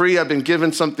set free. I've been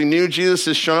given something new. Jesus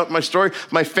has shown up in my story.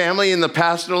 My family in the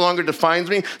past no longer defines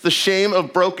me. The shame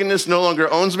of brokenness no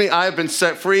longer owns me. I have been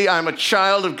set free. I'm a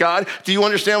child of God. Do you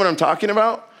understand what I'm talking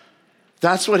about?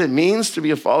 That's what it means to be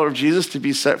a follower of Jesus, to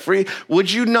be set free.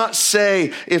 Would you not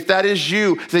say, if that is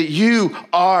you, that you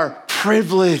are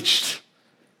privileged?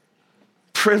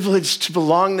 Privileged to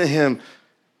belong to him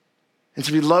and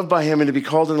to be loved by him and to be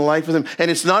called into life with him. And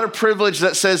it's not a privilege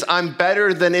that says I'm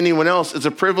better than anyone else. It's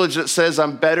a privilege that says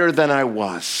I'm better than I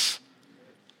was,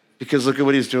 because look at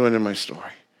what he's doing in my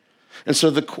story. And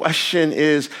so the question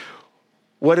is,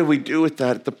 what do we do with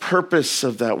that? The purpose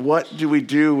of that. What do we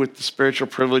do with the spiritual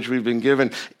privilege we've been given?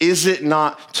 Is it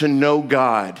not to know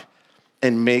God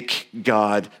and make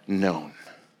God known.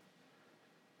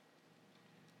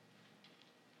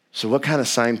 So what kind of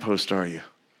signpost are you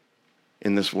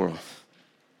in this world?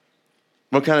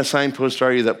 What kind of signpost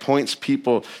are you that points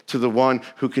people to the one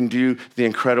who can do the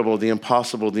incredible, the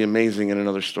impossible, the amazing in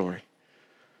another story?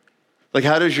 Like,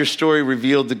 how does your story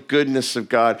reveal the goodness of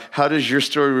God? How does your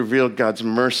story reveal God's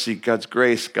mercy, God's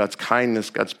grace, God's kindness,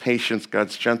 God's patience,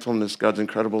 God's gentleness, God's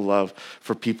incredible love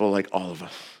for people like all of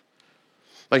us?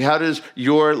 Like, how does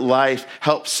your life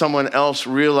help someone else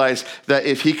realize that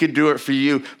if he could do it for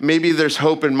you, maybe there's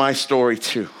hope in my story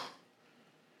too?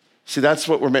 See, that's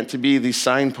what we're meant to be, these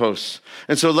signposts.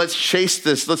 And so let's chase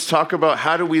this. Let's talk about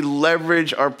how do we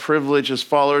leverage our privilege as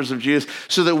followers of Jesus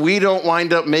so that we don't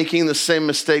wind up making the same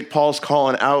mistake Paul's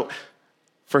calling out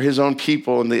for his own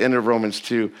people in the end of Romans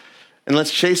 2. And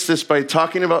let's chase this by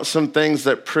talking about some things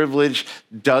that privilege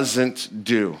doesn't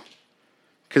do.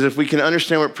 Because if we can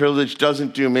understand what privilege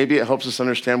doesn't do, maybe it helps us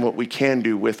understand what we can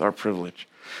do with our privilege.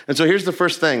 And so here's the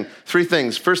first thing, 3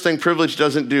 things. First thing privilege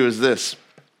doesn't do is this.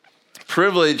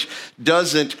 Privilege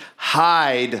doesn't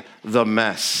hide the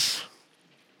mess.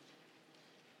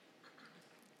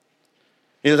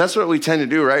 You know, that's what we tend to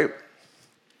do, right?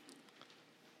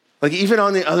 Like, even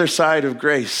on the other side of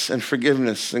grace and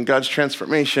forgiveness and God's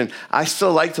transformation, I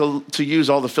still like to use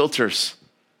all the filters.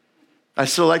 I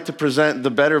still like to present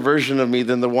the better version of me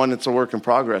than the one that's a work in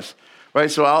progress, right?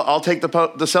 So I'll take the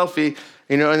selfie,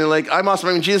 you know, and then like, I'm awesome.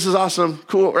 I mean, Jesus is awesome,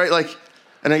 cool, right? Like,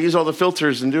 and I use all the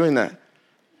filters in doing that.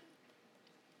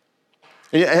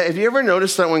 Have you ever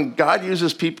noticed that when God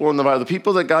uses people in the Bible, the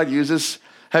people that God uses,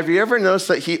 have you ever noticed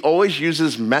that he always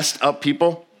uses messed up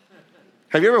people?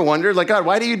 Have you ever wondered, like, God,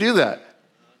 why do you do that?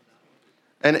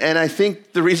 And I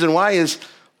think the reason why is,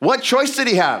 what choice did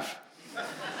he have?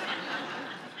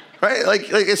 Right? Like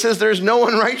it says there's no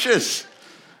one righteous.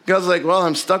 God's like, well,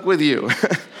 I'm stuck with you.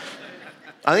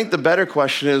 I think the better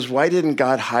question is, why didn't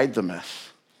God hide the mess?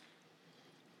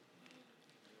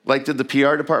 Like, did the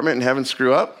PR department in heaven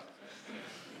screw up?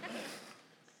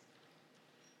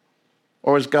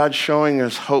 Or is God showing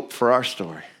us hope for our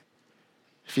story?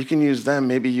 If you can use them,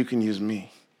 maybe you can use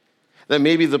me. That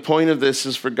maybe the point of this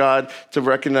is for God to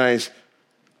recognize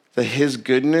that his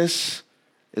goodness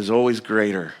is always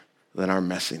greater than our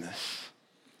messiness.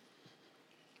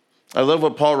 I love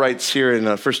what Paul writes here in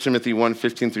 1 Timothy 1,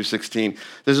 15 through 16.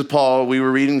 This is Paul. We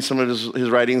were reading some of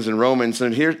his writings in Romans.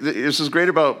 And here, this is great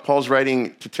about Paul's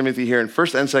writing to Timothy here in 1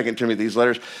 and 2 Timothy, these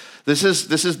letters. This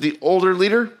is the older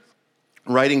leader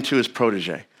writing to his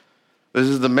protege. This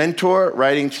is the mentor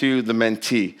writing to the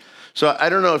mentee. So I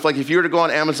don't know if you were to go on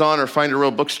Amazon or find a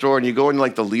real bookstore and you go into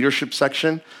like the leadership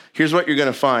section, here's what you're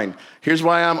going to find. Here's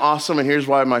why I'm awesome, and here's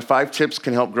why my 5 tips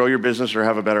can help grow your business or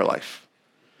have a better life.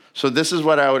 So this is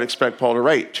what I would expect Paul to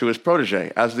write to his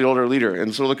protege as the older leader.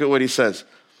 And so look at what he says.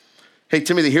 Hey,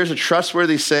 Timothy, here's a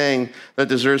trustworthy saying that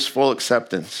deserves full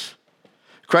acceptance.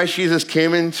 Christ Jesus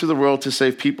came into the world to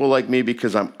save people like me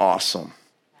because I'm awesome.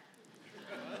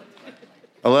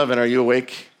 11, are you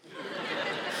awake?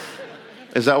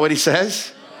 Is that what he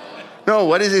says? No,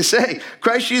 what does he say?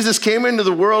 Christ Jesus came into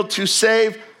the world to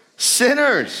save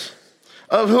sinners,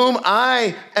 of whom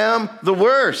I am the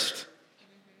worst.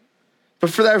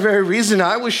 But for that very reason,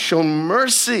 I was shown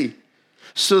mercy,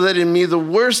 so that in me, the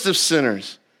worst of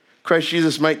sinners, Christ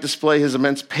Jesus might display his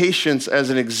immense patience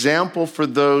as an example for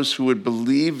those who would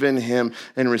believe in him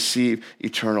and receive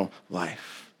eternal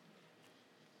life.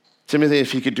 Timothy,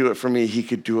 if he could do it for me, he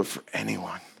could do it for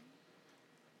anyone.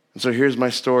 And so here's my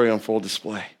story on full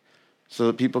display so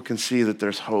that people can see that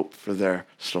there's hope for their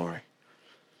story.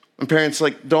 And parents,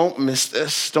 like, don't miss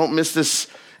this. Don't miss this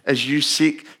as you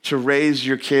seek to raise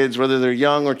your kids, whether they're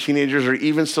young or teenagers or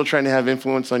even still trying to have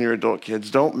influence on your adult kids.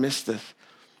 Don't miss this.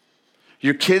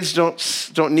 Your kids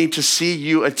don't need to see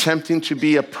you attempting to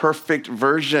be a perfect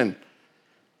version.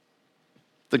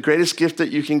 The greatest gift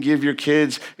that you can give your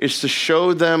kids is to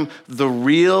show them the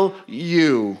real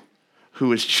you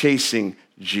who is chasing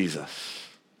Jesus.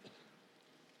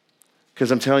 Because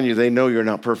I'm telling you, they know you're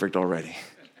not perfect already.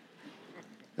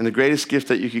 And the greatest gift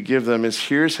that you could give them is,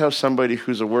 here's how somebody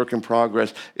who's a work in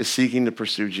progress is seeking to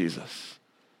pursue Jesus.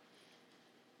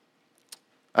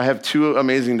 I have 2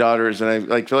 amazing daughters, and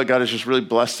I feel like God has just really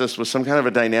blessed us with some kind of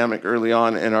a dynamic early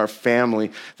on in our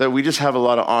family that we just have a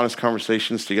lot of honest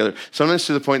conversations together. Sometimes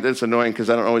to the point that it's annoying because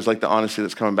I don't always like the honesty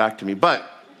that's coming back to me, but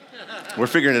we're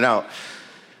figuring it out.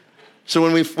 So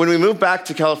when we moved back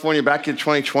to California back in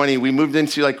 2020, we moved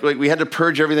into like we had to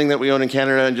purge everything that we own in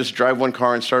Canada and just drive one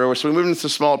car and start over. So we moved into a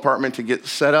small apartment to get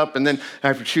set up. And then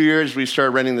after 2 years, we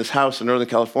started renting this house in Northern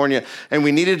California. And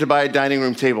we needed to buy a dining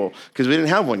room table because we didn't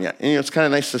have one yet. And it's kind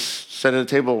of nice to sit at a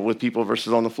table with people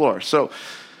versus on the floor. So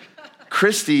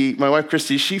Christy, my wife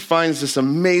Christy, she finds this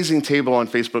amazing table on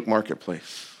Facebook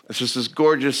Marketplace. It's just this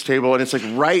gorgeous table, and it's like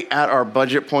right at our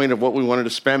budget point of what we wanted to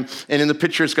spend. And in the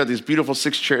picture, it's got these beautiful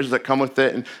 6 chairs that come with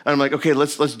it. And I'm like, okay,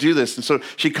 let's do this. And so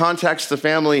she contacts the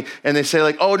family, and they say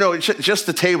like, oh no, it's just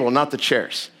the table, not the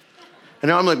chairs. And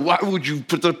now I'm like, why would you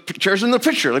put the chairs in the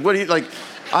picture? Like, what do you like?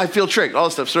 I feel tricked, all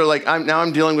this stuff. So like,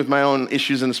 I'm dealing with my own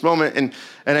issues in this moment, and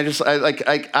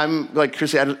I'm like,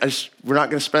 Chrissy, we're not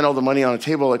going to spend all the money on a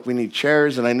table. Like, we need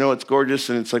chairs, and I know it's gorgeous,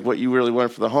 and it's like what you really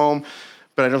want for the home.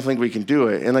 But I don't think we can do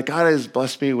it. And like God has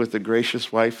blessed me with a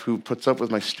gracious wife who puts up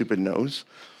with my stupid nose.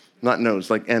 Not nose,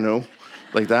 like N-O,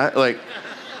 like that. Like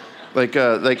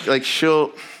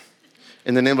she'll,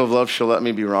 in the name of love, she'll let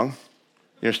me be wrong.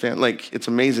 You understand? Like, it's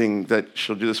amazing that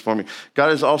she'll do this for me. God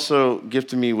has also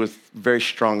gifted me with very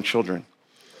strong children.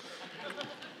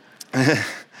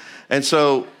 And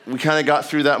so we kind of got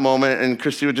through that moment, and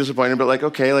Christy was disappointed, but like,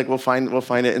 okay, like we'll find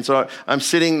it. And so I'm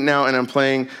sitting now and I'm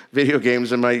playing video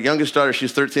games, and my youngest daughter,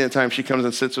 she's 13 at the time, she comes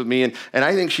and sits with me, and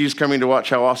I think she's coming to watch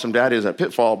how awesome Dad is at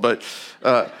Pitfall, but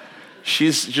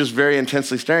she's just very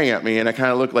intensely staring at me, and I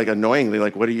kind of look like annoyingly,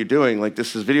 like, what are you doing? Like,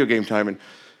 this is video game time.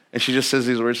 And she just says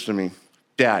these words to me,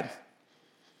 Dad,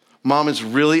 Mom is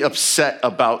really upset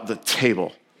about the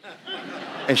table.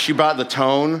 And she brought the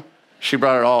tone, she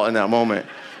brought it all in that moment.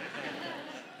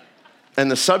 And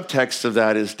the subtext of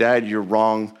that is, Dad, you're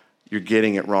wrong. You're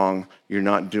getting it wrong. You're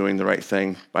not doing the right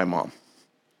thing by Mom.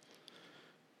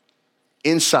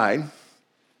 Inside,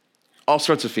 all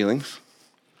sorts of feelings.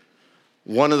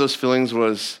 One of those feelings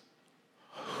was,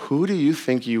 who do you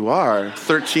think you are,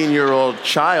 13-year-old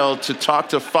child, to talk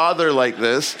to Father like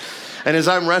this? And as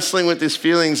I'm wrestling with these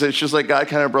feelings, it's just like God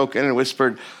kind of broke in and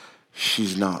whispered,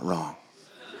 she's not wrong.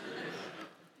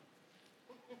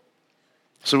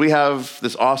 So we have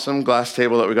this awesome glass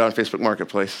table that we got on Facebook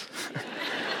Marketplace.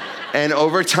 And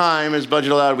over time, as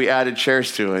budget allowed, we added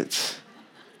chairs to it.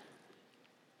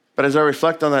 But as I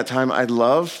reflect on that time, I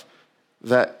love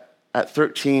that at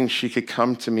 13, she could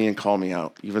come to me and call me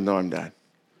out, even though I'm Dad.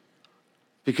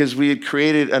 Because we had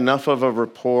created enough of a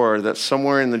rapport that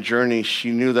somewhere in the journey, she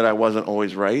knew that I wasn't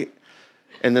always right,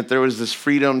 and that there was this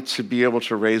freedom to be able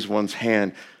to raise one's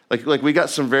hand. Like we got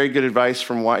some very good advice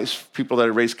from wise people that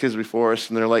had raised kids before us,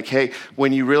 and they're like, hey,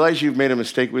 when you realize you've made a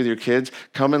mistake with your kids,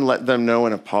 come and let them know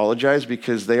and apologize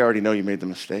because they already know you made the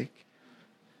mistake.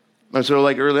 And so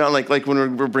like early on, like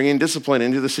when we're bringing discipline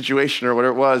into the situation or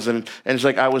whatever it was, and it's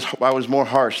like I was more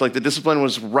harsh. Like the discipline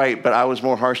was right, but I was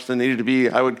more harsh than needed to be.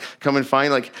 I would come and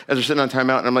find, like, as they're sitting on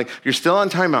timeout, and I'm like, you're still on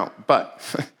timeout, but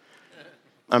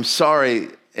I'm sorry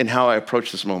in how I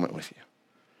approached this moment with you.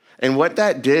 And what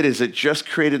that did is it just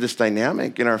created this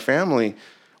dynamic in our family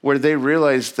where they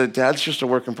realized that Dad's just a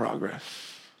work in progress.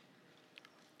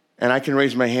 And I can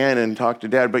raise my hand and talk to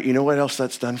Dad, but you know what else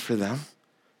that's done for them?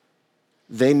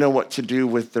 They know what to do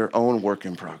with their own work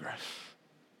in progress.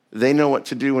 They know what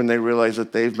to do when they realize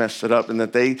that they've messed it up and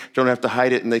that they don't have to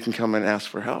hide it and they can come and ask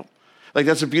for help. Like,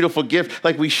 that's a beautiful gift.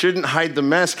 Like, we shouldn't hide the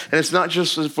mess. And it's not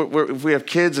just if we have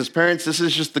kids as parents, this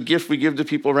is just the gift we give to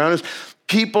people around us.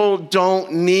 People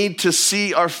don't need to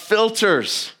see our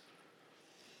filters.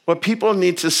 What people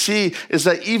need to see is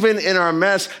that even in our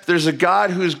mess, there's a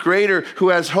God who's greater, who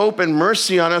has hope and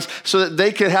mercy on us so that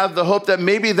they could have the hope that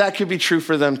maybe that could be true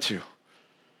for them too.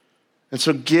 And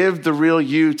so give the real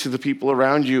you to the people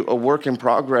around you, a work in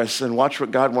progress, and watch what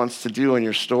God wants to do in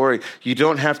your story. You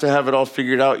don't have to have it all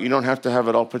figured out. You don't have to have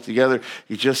it all put together.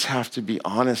 You just have to be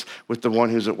honest with the one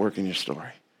who's at work in your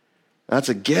story. That's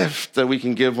a gift that we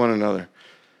can give one another.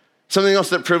 Something else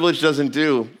that privilege doesn't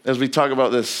do, as we talk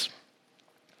about this,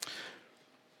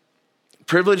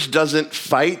 privilege doesn't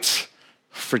fight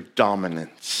for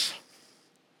dominance.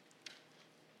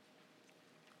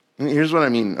 And here's what I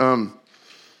mean.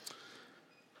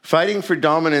 Fighting for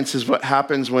dominance is what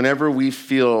happens whenever we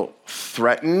feel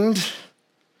threatened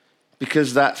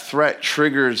because that threat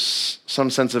triggers some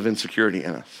sense of insecurity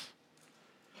in us.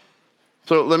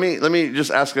 So let me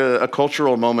just ask a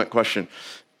cultural moment question.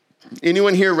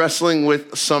 Anyone here wrestling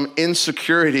with some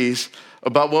insecurities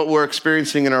about what we're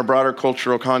experiencing in our broader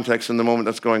cultural context in the moment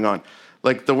that's going on?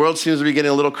 Like, the world seems to be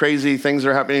getting a little crazy. Things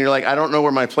are happening. You're like, I don't know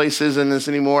where my place is in this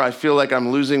anymore. I feel like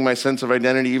I'm losing my sense of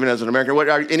identity even as an American.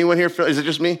 Anyone here feel, is it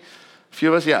just me? A few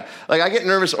of us? Yeah. Like, I get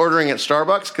nervous ordering at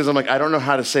Starbucks because I'm like, I don't know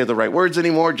how to say the right words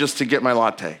anymore just to get my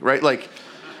latte, right? Like,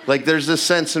 Like there's this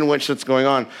sense in which that's going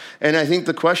on. And I think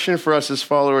the question for us as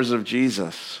followers of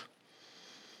Jesus,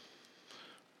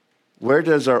 where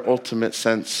does our ultimate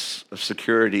sense of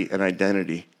security and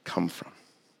identity come from?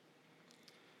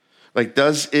 Like,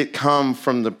 does it come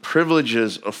from the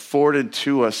privileges afforded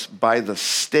to us by the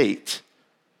state,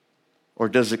 or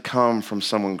does it come from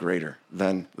someone greater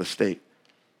than the state?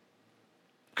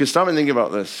 Because stop and think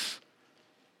about this.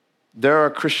 There are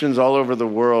Christians all over the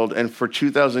world, and for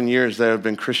 2,000 years there have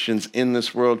been Christians in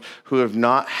this world who have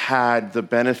not had the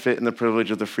benefit and the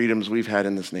privilege of the freedoms we've had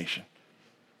in this nation.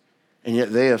 And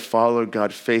yet they have followed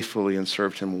God faithfully and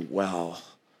served him well.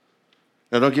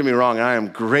 Now, don't get me wrong, I am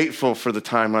grateful for the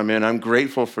time I'm in. I'm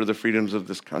grateful for the freedoms of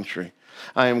this country.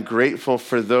 I am grateful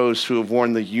for those who have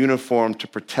worn the uniform to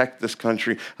protect this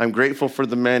country. I'm grateful for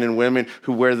the men and women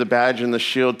who wear the badge and the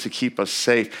shield to keep us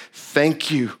safe.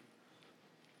 Thank you.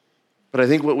 But I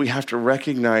think what we have to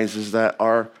recognize is that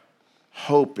our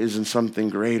hope is in something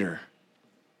greater.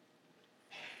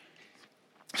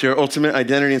 So our ultimate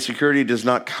identity and security does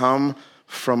not come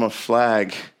from a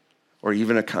flag or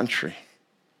even a country.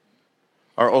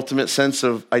 Our ultimate sense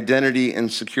of identity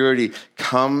and security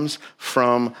comes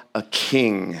from a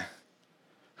king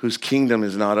whose kingdom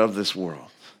is not of this world.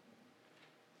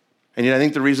 And yet I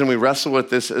think the reason we wrestle with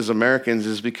this as Americans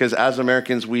is because as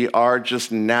Americans, we are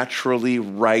just naturally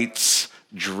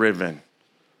rights-driven.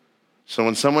 So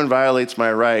when someone violates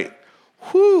my right,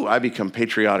 I become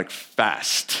patriotic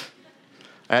fast.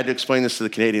 I had to explain this to the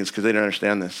Canadians because they don't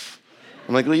understand this.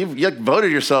 I'm like, well, you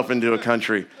voted yourself into a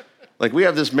country. Like, we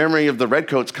have this memory of the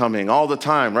redcoats coming all the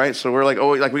time, right? So we're like,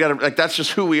 we gotta, that's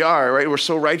just who we are, right? We're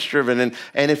so rights-driven.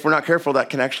 And if we're not careful, that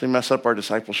can actually mess up our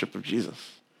discipleship of Jesus.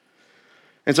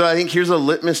 And so I think here's a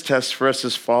litmus test for us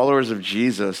as followers of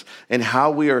Jesus and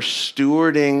how we are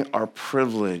stewarding our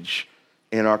privilege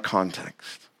in our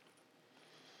context.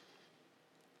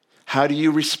 How do you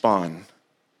respond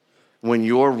when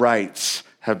your rights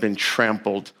have been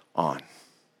trampled on?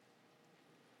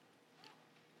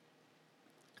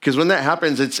 Because when that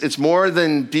happens, it's more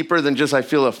than deeper than just I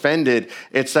feel offended.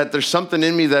 It's that there's something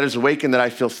in me that is awakened that I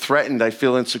feel threatened. I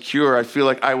feel insecure. I feel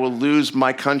like I will lose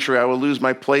my country. I will lose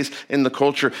my place in the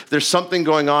culture. There's something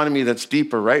going on in me that's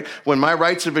deeper, right? When my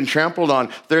rights have been trampled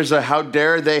on, there's a how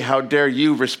dare they, how dare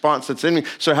you response that's in me.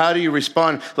 So how do you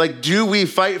respond? Like, do we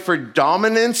fight for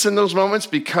dominance in those moments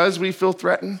because we feel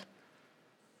threatened?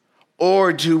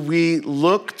 Or do we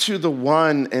look to the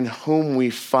one in whom we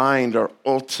find our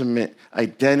ultimate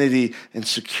identity and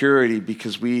security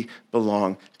because we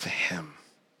belong to him?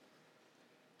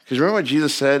 Because remember what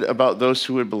Jesus said about those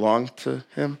who would belong to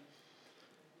him?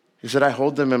 He said, I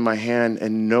hold them in my hand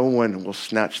and no one will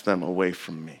snatch them away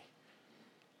from me.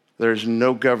 There's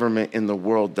no government in the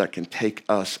world that can take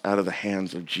us out of the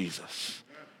hands of Jesus,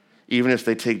 even if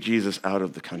they take Jesus out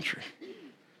of the country.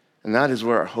 And that is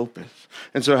where our hope is.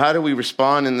 And so how do we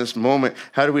respond in this moment?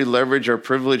 How do we leverage our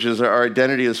privileges, our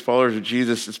identity as followers of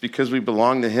Jesus? It's because we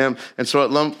belong to him. And so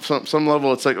at some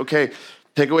level, it's like, okay,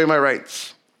 take away my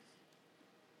rights.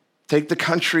 Take the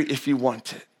country if you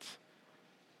want it.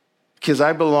 Because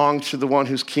I belong to the one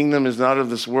whose kingdom is not of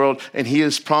this world, and he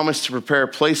has promised to prepare a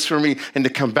place for me and to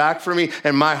come back for me,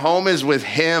 and my home is with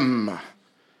him.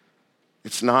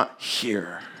 It's not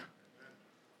here.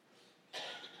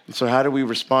 And so how do we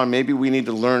respond? Maybe we need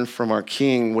to learn from our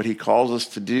King what he calls us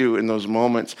to do in those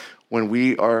moments when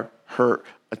we are hurt,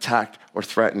 attacked, or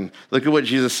threatened. Look at what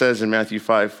Jesus says in Matthew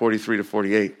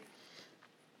 5:43-48.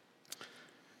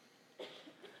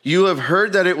 You have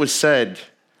heard that it was said,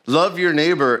 love your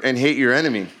neighbor and hate your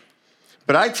enemy.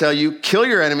 But I tell you, kill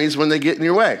your enemies when they get in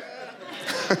your way.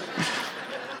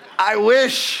 I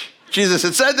wish Jesus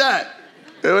had said that.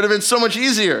 It would have been so much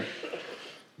easier.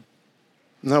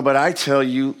 No, but I tell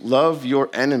you, love your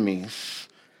enemies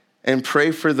and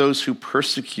pray for those who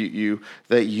persecute you,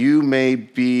 that you may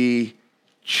be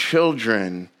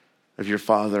children of your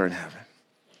Father in heaven.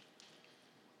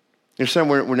 You're saying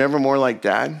we're never more like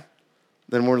Dad?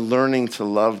 Then we're learning to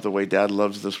love the way Dad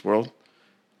loves this world.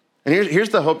 And here's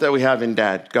the hope that we have in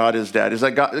Dad. God is Dad. Is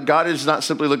that God is not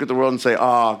simply look at the world and say,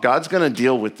 God's going to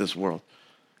deal with this world.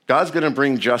 God's going to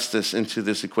bring justice into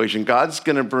this equation. God's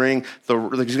going to bring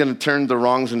he's going to turn the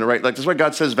wrongs into right. Like, that's why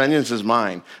God says, vengeance is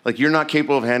mine. Like, you're not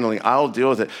capable of handling it. I'll deal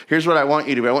with it. Here's what I want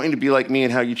you to be. I want you to be like me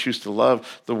in how you choose to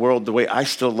love the world the way I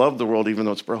still love the world, even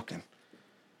though it's broken.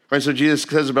 Right, so Jesus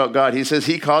says about God, he says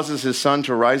he causes his sun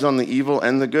to rise on the evil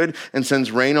and the good and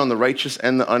sends rain on the righteous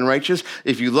and the unrighteous.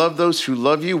 If you love those who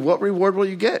love you, what reward will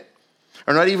you get?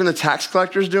 Are not even the tax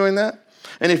collectors doing that?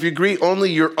 And if you greet only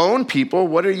your own people,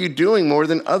 what are you doing more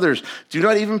than others? Do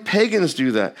not even pagans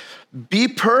do that? Be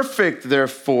perfect,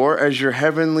 therefore, as your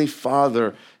heavenly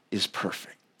Father is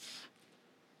perfect.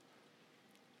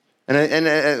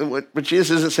 And what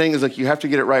Jesus isn't saying is like you have to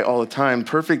get it right all the time.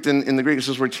 Perfect in the Greek is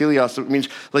this word teleos. It means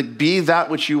like be that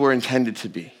which you were intended to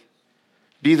be.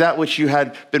 Be that which you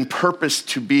had been purposed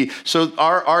to be. So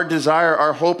our desire,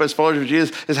 our hope as followers of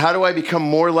Jesus is how do I become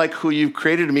more like who you've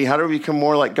created me? How do I become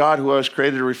more like God who I was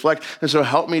created to reflect? And so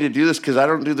help me to do this because I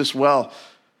don't do this well.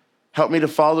 Help me to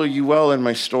follow you well in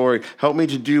my story. Help me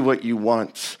to do what you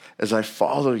want as I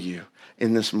follow you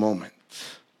in this moment.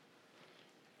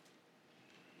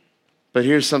 But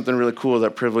here's something really cool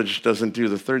that privilege doesn't do,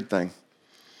 the third thing.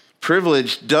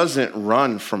 Privilege doesn't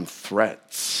run from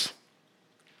threats.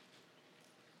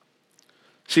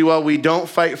 See, while we don't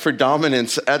fight for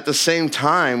dominance, at the same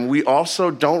time, we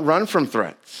also don't run from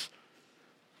threats.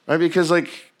 Right? Because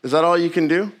is that all you can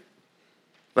do?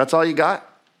 That's all you got?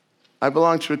 I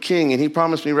belong to a king and he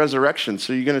promised me resurrection.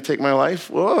 So you're going to take my life?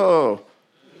 Whoa,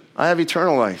 I have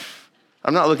eternal life.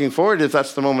 I'm not looking forward to if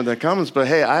that's the moment that comes, but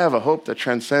hey, I have a hope that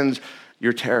transcends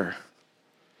your terror.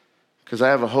 Because I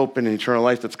have a hope in an eternal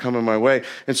life that's coming my way.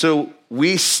 And so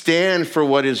we stand for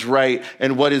what is right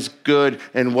and what is good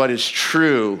and what is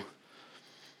true,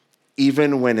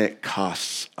 even when it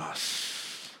costs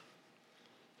us.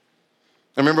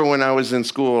 I remember when I was in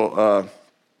school,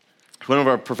 one of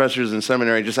our professors in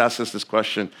seminary just asked us this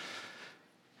question.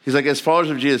 He's like, as followers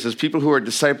of Jesus, as people who are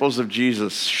disciples of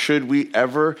Jesus, should we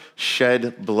ever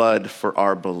shed blood for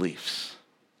our beliefs?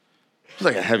 It's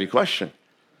like a heavy question.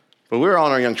 But we were all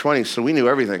in our young 20s, so we knew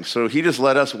everything. So he just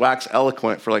let us wax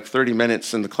eloquent for like 30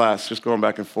 minutes in the class, just going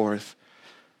back and forth.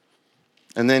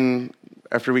 And then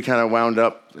after we kind of wound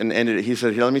up and ended it, he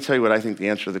said, here, let me tell you what I think the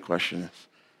answer to the question is.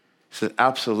 He said,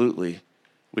 absolutely,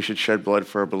 we should shed blood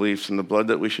for our beliefs, and the blood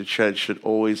that we should shed should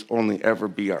always only ever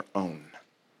be our own.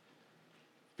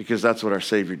 Because that's what our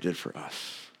Savior did for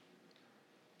us.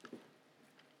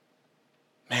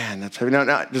 Man, that's heavy.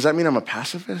 Now, does that mean I'm a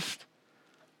pacifist?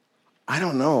 I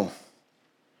don't know.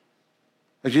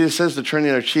 Like Jesus says to turn the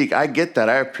other cheek. I get that.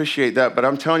 I appreciate that. But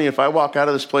I'm telling you, if I walk out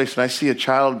of this place and I see a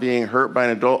child being hurt by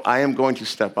an adult, I am going to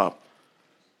step up.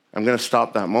 I'm going to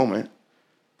stop that moment.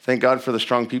 Thank God for the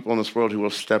strong people in this world who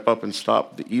will step up and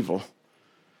stop the evil.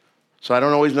 So I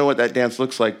don't always know what that dance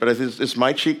looks like, but if it's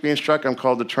my cheek being struck, I'm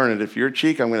called to turn it. If your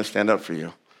cheek, I'm going to stand up for you.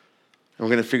 And we're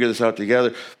going to figure this out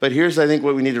together. But here's, I think,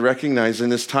 what we need to recognize in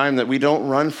this time, that we don't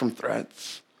run from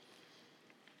threats.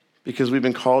 Because we've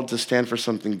been called to stand for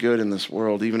something good in this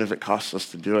world, even if it costs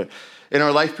us to do it. In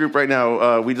our life group right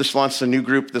now, we just launched a new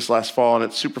group this last fall, and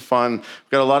it's super fun. We've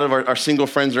got a lot of our single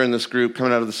friends are in this group,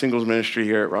 coming out of the singles ministry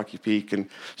here at Rocky Peak. And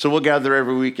so we'll gather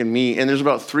every week and meet. And there's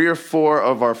about 3 or 4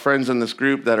 of our friends in this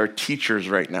group that are teachers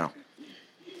right now.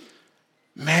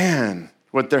 Man,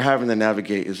 what they're having to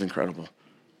navigate is incredible.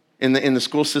 In the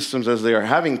school systems as they are.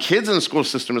 Having kids in the school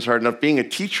system is hard enough. Being a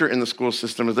teacher in the school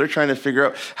system as they're trying to figure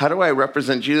out, how do I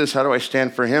represent Jesus? How do I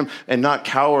stand for him and not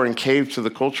cower and cave to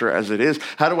the culture as it is?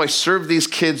 How do I serve these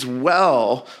kids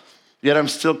well, yet I'm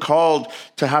still called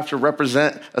to have to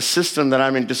represent a system that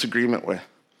I'm in disagreement with?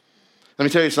 Let me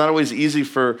tell you, it's not always easy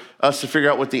for us to figure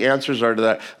out what the answers are to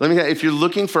that. If you're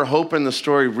looking for hope in the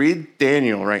story, read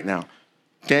Daniel right now.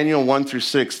 Daniel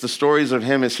 1-6, the stories of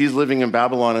him as he's living in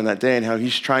Babylon in that day and how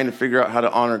he's trying to figure out how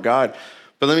to honor God.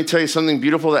 But let me tell you something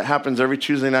beautiful that happens every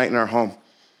Tuesday night in our home.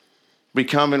 We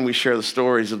come and we share the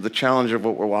stories of the challenge of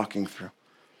what we're walking through.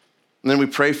 And then we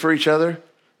pray for each other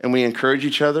and we encourage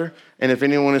each other. And if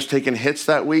anyone has taken hits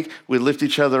that week, we lift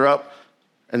each other up.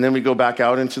 And then we go back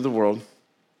out into the world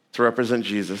to represent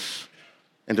Jesus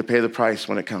and to pay the price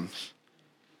when it comes.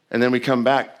 And then we come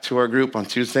back to our group on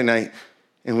Tuesday night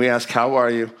and we ask, how are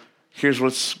you? Here's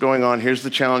what's going on. Here's the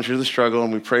challenge. Here's the struggle.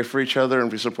 And we pray for each other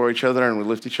and we support each other and we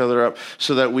lift each other up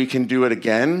so that we can do it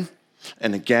again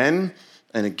and again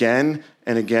and again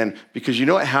and again. Because you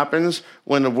know what happens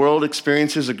when the world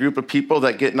experiences a group of people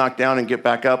that get knocked down and get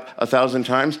back up 1,000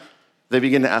 times? They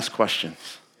begin to ask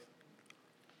questions.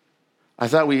 I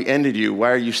thought we ended you.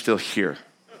 Why are you still here?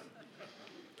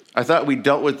 I thought we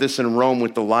dealt with this in Rome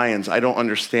with the lions. I don't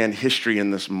understand history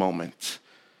in this moment.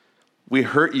 We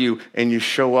hurt you and you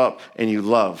show up and you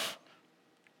love.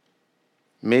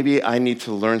 Maybe I need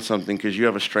to learn something because you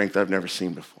have a strength I've never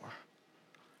seen before.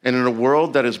 And in a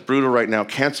world that is brutal right now,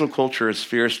 cancel culture is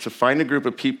fierce. To find a group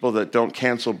of people that don't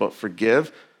cancel but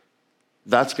forgive,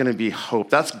 that's going to be hope.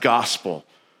 That's gospel.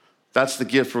 That's the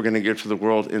gift we're going to give to the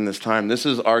world in this time. This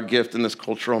is our gift in this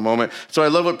cultural moment. So I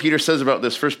love what Peter says about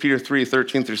this, 1 Peter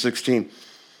 3:13-16.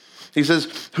 He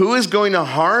says, who is going to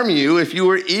harm you if you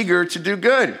are eager to do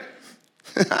good?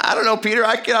 I don't know, Peter,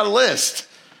 I can get out a list.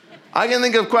 I can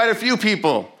think of quite a few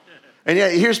people. And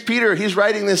yet here's Peter. He's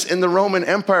writing this in the Roman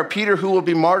Empire. Peter, who will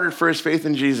be martyred for his faith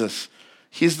in Jesus.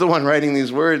 He's the one writing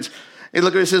these words. And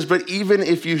look what it says, but even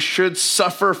if you should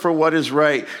suffer for what is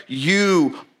right,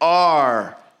 you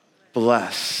are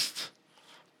blessed.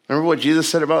 Remember what Jesus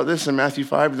said about this in Matthew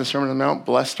 5 in the Sermon on the Mount?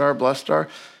 Blessed are. Blessed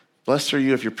are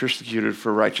you if you're persecuted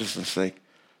for righteousness' sake,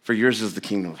 for yours is the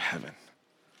kingdom of heaven.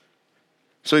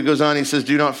 So he goes on, he says,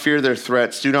 do not fear their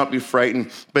threats, do not be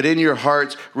frightened, but in your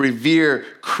hearts revere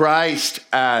Christ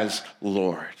as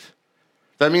Lord.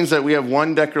 That means that we have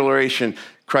one declaration,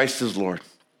 Christ is Lord.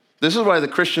 This is why the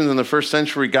Christians in the first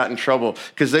century got in trouble,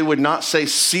 because they would not say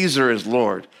Caesar is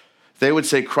Lord. They would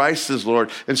say Christ is Lord.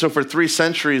 And so for 3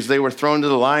 centuries, they were thrown to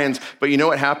the lions. But you know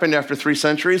what happened after 3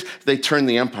 centuries? They turned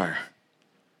the empire.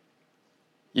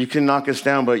 You can knock us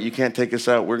down, but you can't take us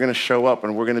out. We're going to show up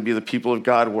and we're going to be the people of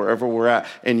God wherever we're at.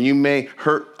 And you may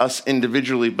hurt us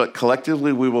individually, but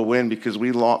collectively we will win because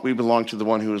we belong to the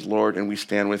one who is Lord, and we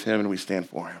stand with him and we stand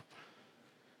for him.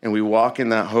 And we walk in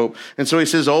that hope. And so he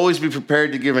says, always be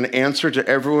prepared to give an answer to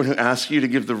everyone who asks you to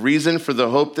give the reason for the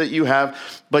hope that you have,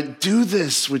 but do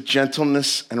this with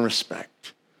gentleness and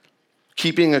respect,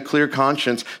 keeping a clear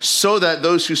conscience, so that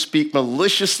those who speak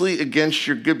maliciously against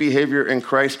your good behavior in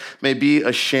Christ may be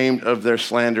ashamed of their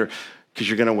slander, because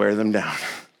you're going to wear them down.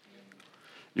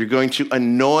 You're going to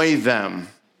annoy them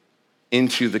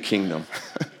into the kingdom.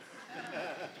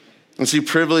 And see,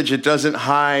 privilege, it doesn't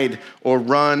hide or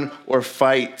run or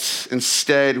fight.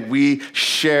 Instead, we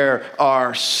share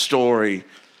our story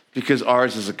because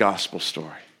ours is a gospel story.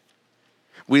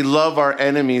 We love our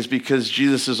enemies because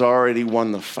Jesus has already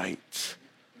won the fight.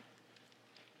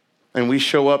 And we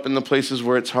show up in the places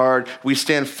where it's hard. We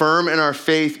stand firm in our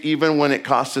faith even when it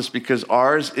costs us, because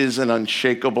ours is an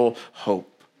unshakable hope.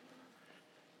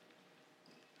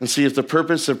 And see, if the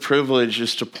purpose of privilege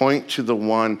is to point to the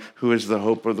one who is the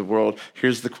hope of the world,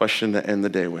 here's the question to end the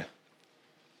day with.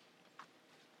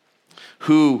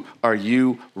 Who are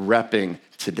you repping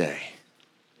today?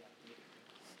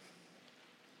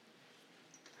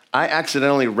 I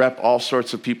accidentally rep all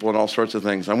sorts of people and all sorts of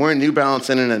things. I'm wearing New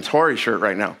Balance and an Antori shirt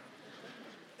right now.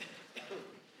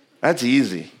 That's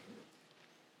easy.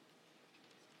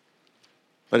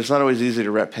 But it's not always easy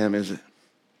to rep him, is it?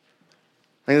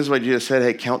 I think this is why Jesus said,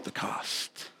 hey, count the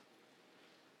cost.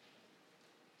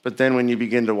 But then when you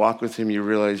begin to walk with him, you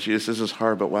realize, Jesus, this is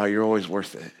hard, but wow, you're always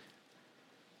worth it.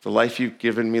 The life you've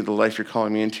given me, the life you're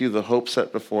calling me into, the hope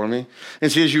set before me.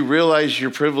 And see, as you realize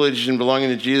your privilege in belonging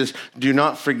to Jesus, do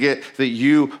not forget that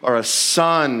you are a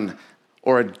son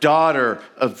or a daughter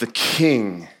of the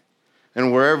King.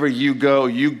 And wherever you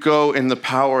go in the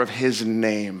power of his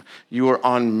name. You are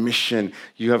on mission.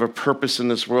 You have a purpose in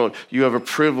this world. You have a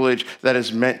privilege that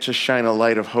is meant to shine a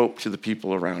light of hope to the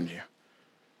people around you.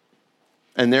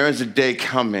 And there is a day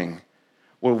coming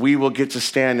where we will get to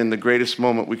stand in the greatest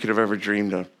moment we could have ever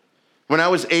dreamed of. When I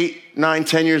was 8, 9,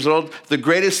 10 years old, the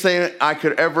greatest thing I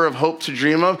could ever have hoped to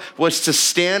dream of was to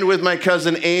stand with my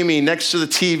cousin Amy next to the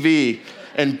TV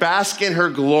and bask in her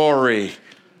glory.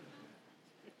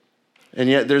 And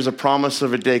yet there's a promise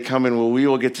of a day coming where we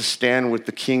will get to stand with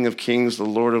the King of Kings, the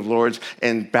Lord of Lords,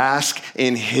 and bask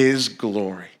in his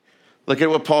glory. Look at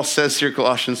what Paul says here,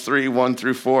 Colossians 3, 1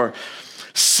 through 4.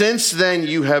 Since then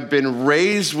you have been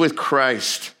raised with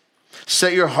Christ.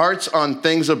 Set your hearts on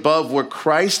things above, where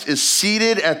Christ is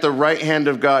seated at the right hand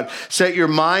of God. Set your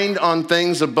mind on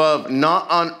things above, not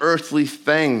on earthly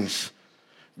things.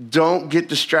 Don't get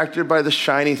distracted by the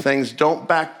shiny things. Don't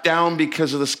back down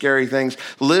because of the scary things.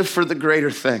 Live for the greater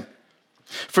thing.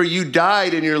 For you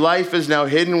died, and your life is now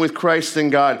hidden with Christ in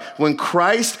God. When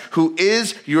Christ, who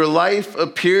is your life,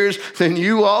 appears, then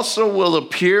you also will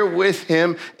appear with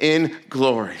him in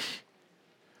glory.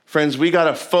 Friends, we got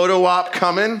a photo op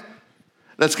coming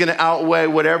that's going to outweigh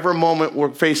whatever moment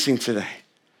we're facing today.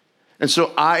 And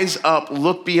so eyes up,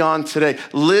 look beyond today.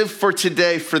 Live for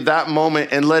today, for that moment,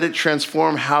 and let it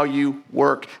transform how you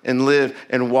work and live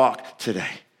and walk today.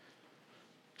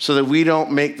 So that we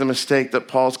don't make the mistake that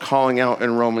Paul's calling out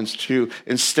in Romans 2.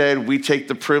 Instead, we take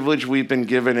the privilege we've been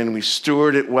given and we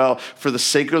steward it well for the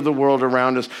sake of the world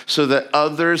around us, so that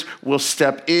others will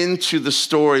step into the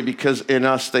story because in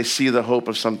us they see the hope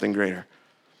of something greater.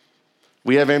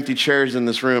 We have empty chairs in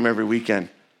this room every weekend.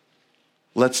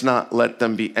 Let's not let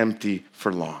them be empty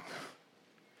for long.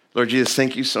 Lord Jesus,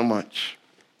 thank you so much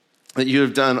that you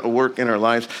have done a work in our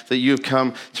lives, that you have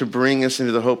come to bring us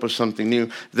into the hope of something new.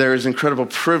 There is incredible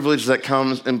privilege that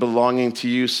comes in belonging to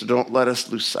you, so don't let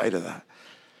us lose sight of that.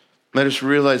 Let us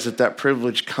realize that that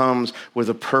privilege comes with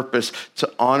a purpose to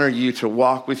honor you, to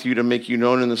walk with you, to make you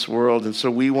known in this world. And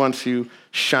so we want to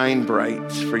shine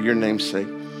bright for your name's sake.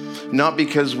 not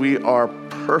because we are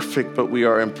perfect, but we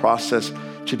are in process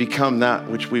to become that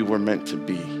which we were meant to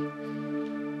be.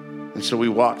 And so we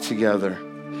walk together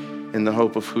in the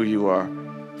hope of who you are,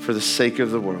 for the sake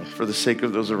of the world, for the sake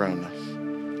of those around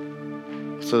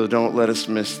us. So don't let us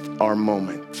miss our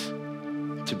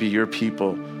moment to be your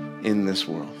people in this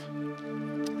world.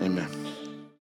 Amen.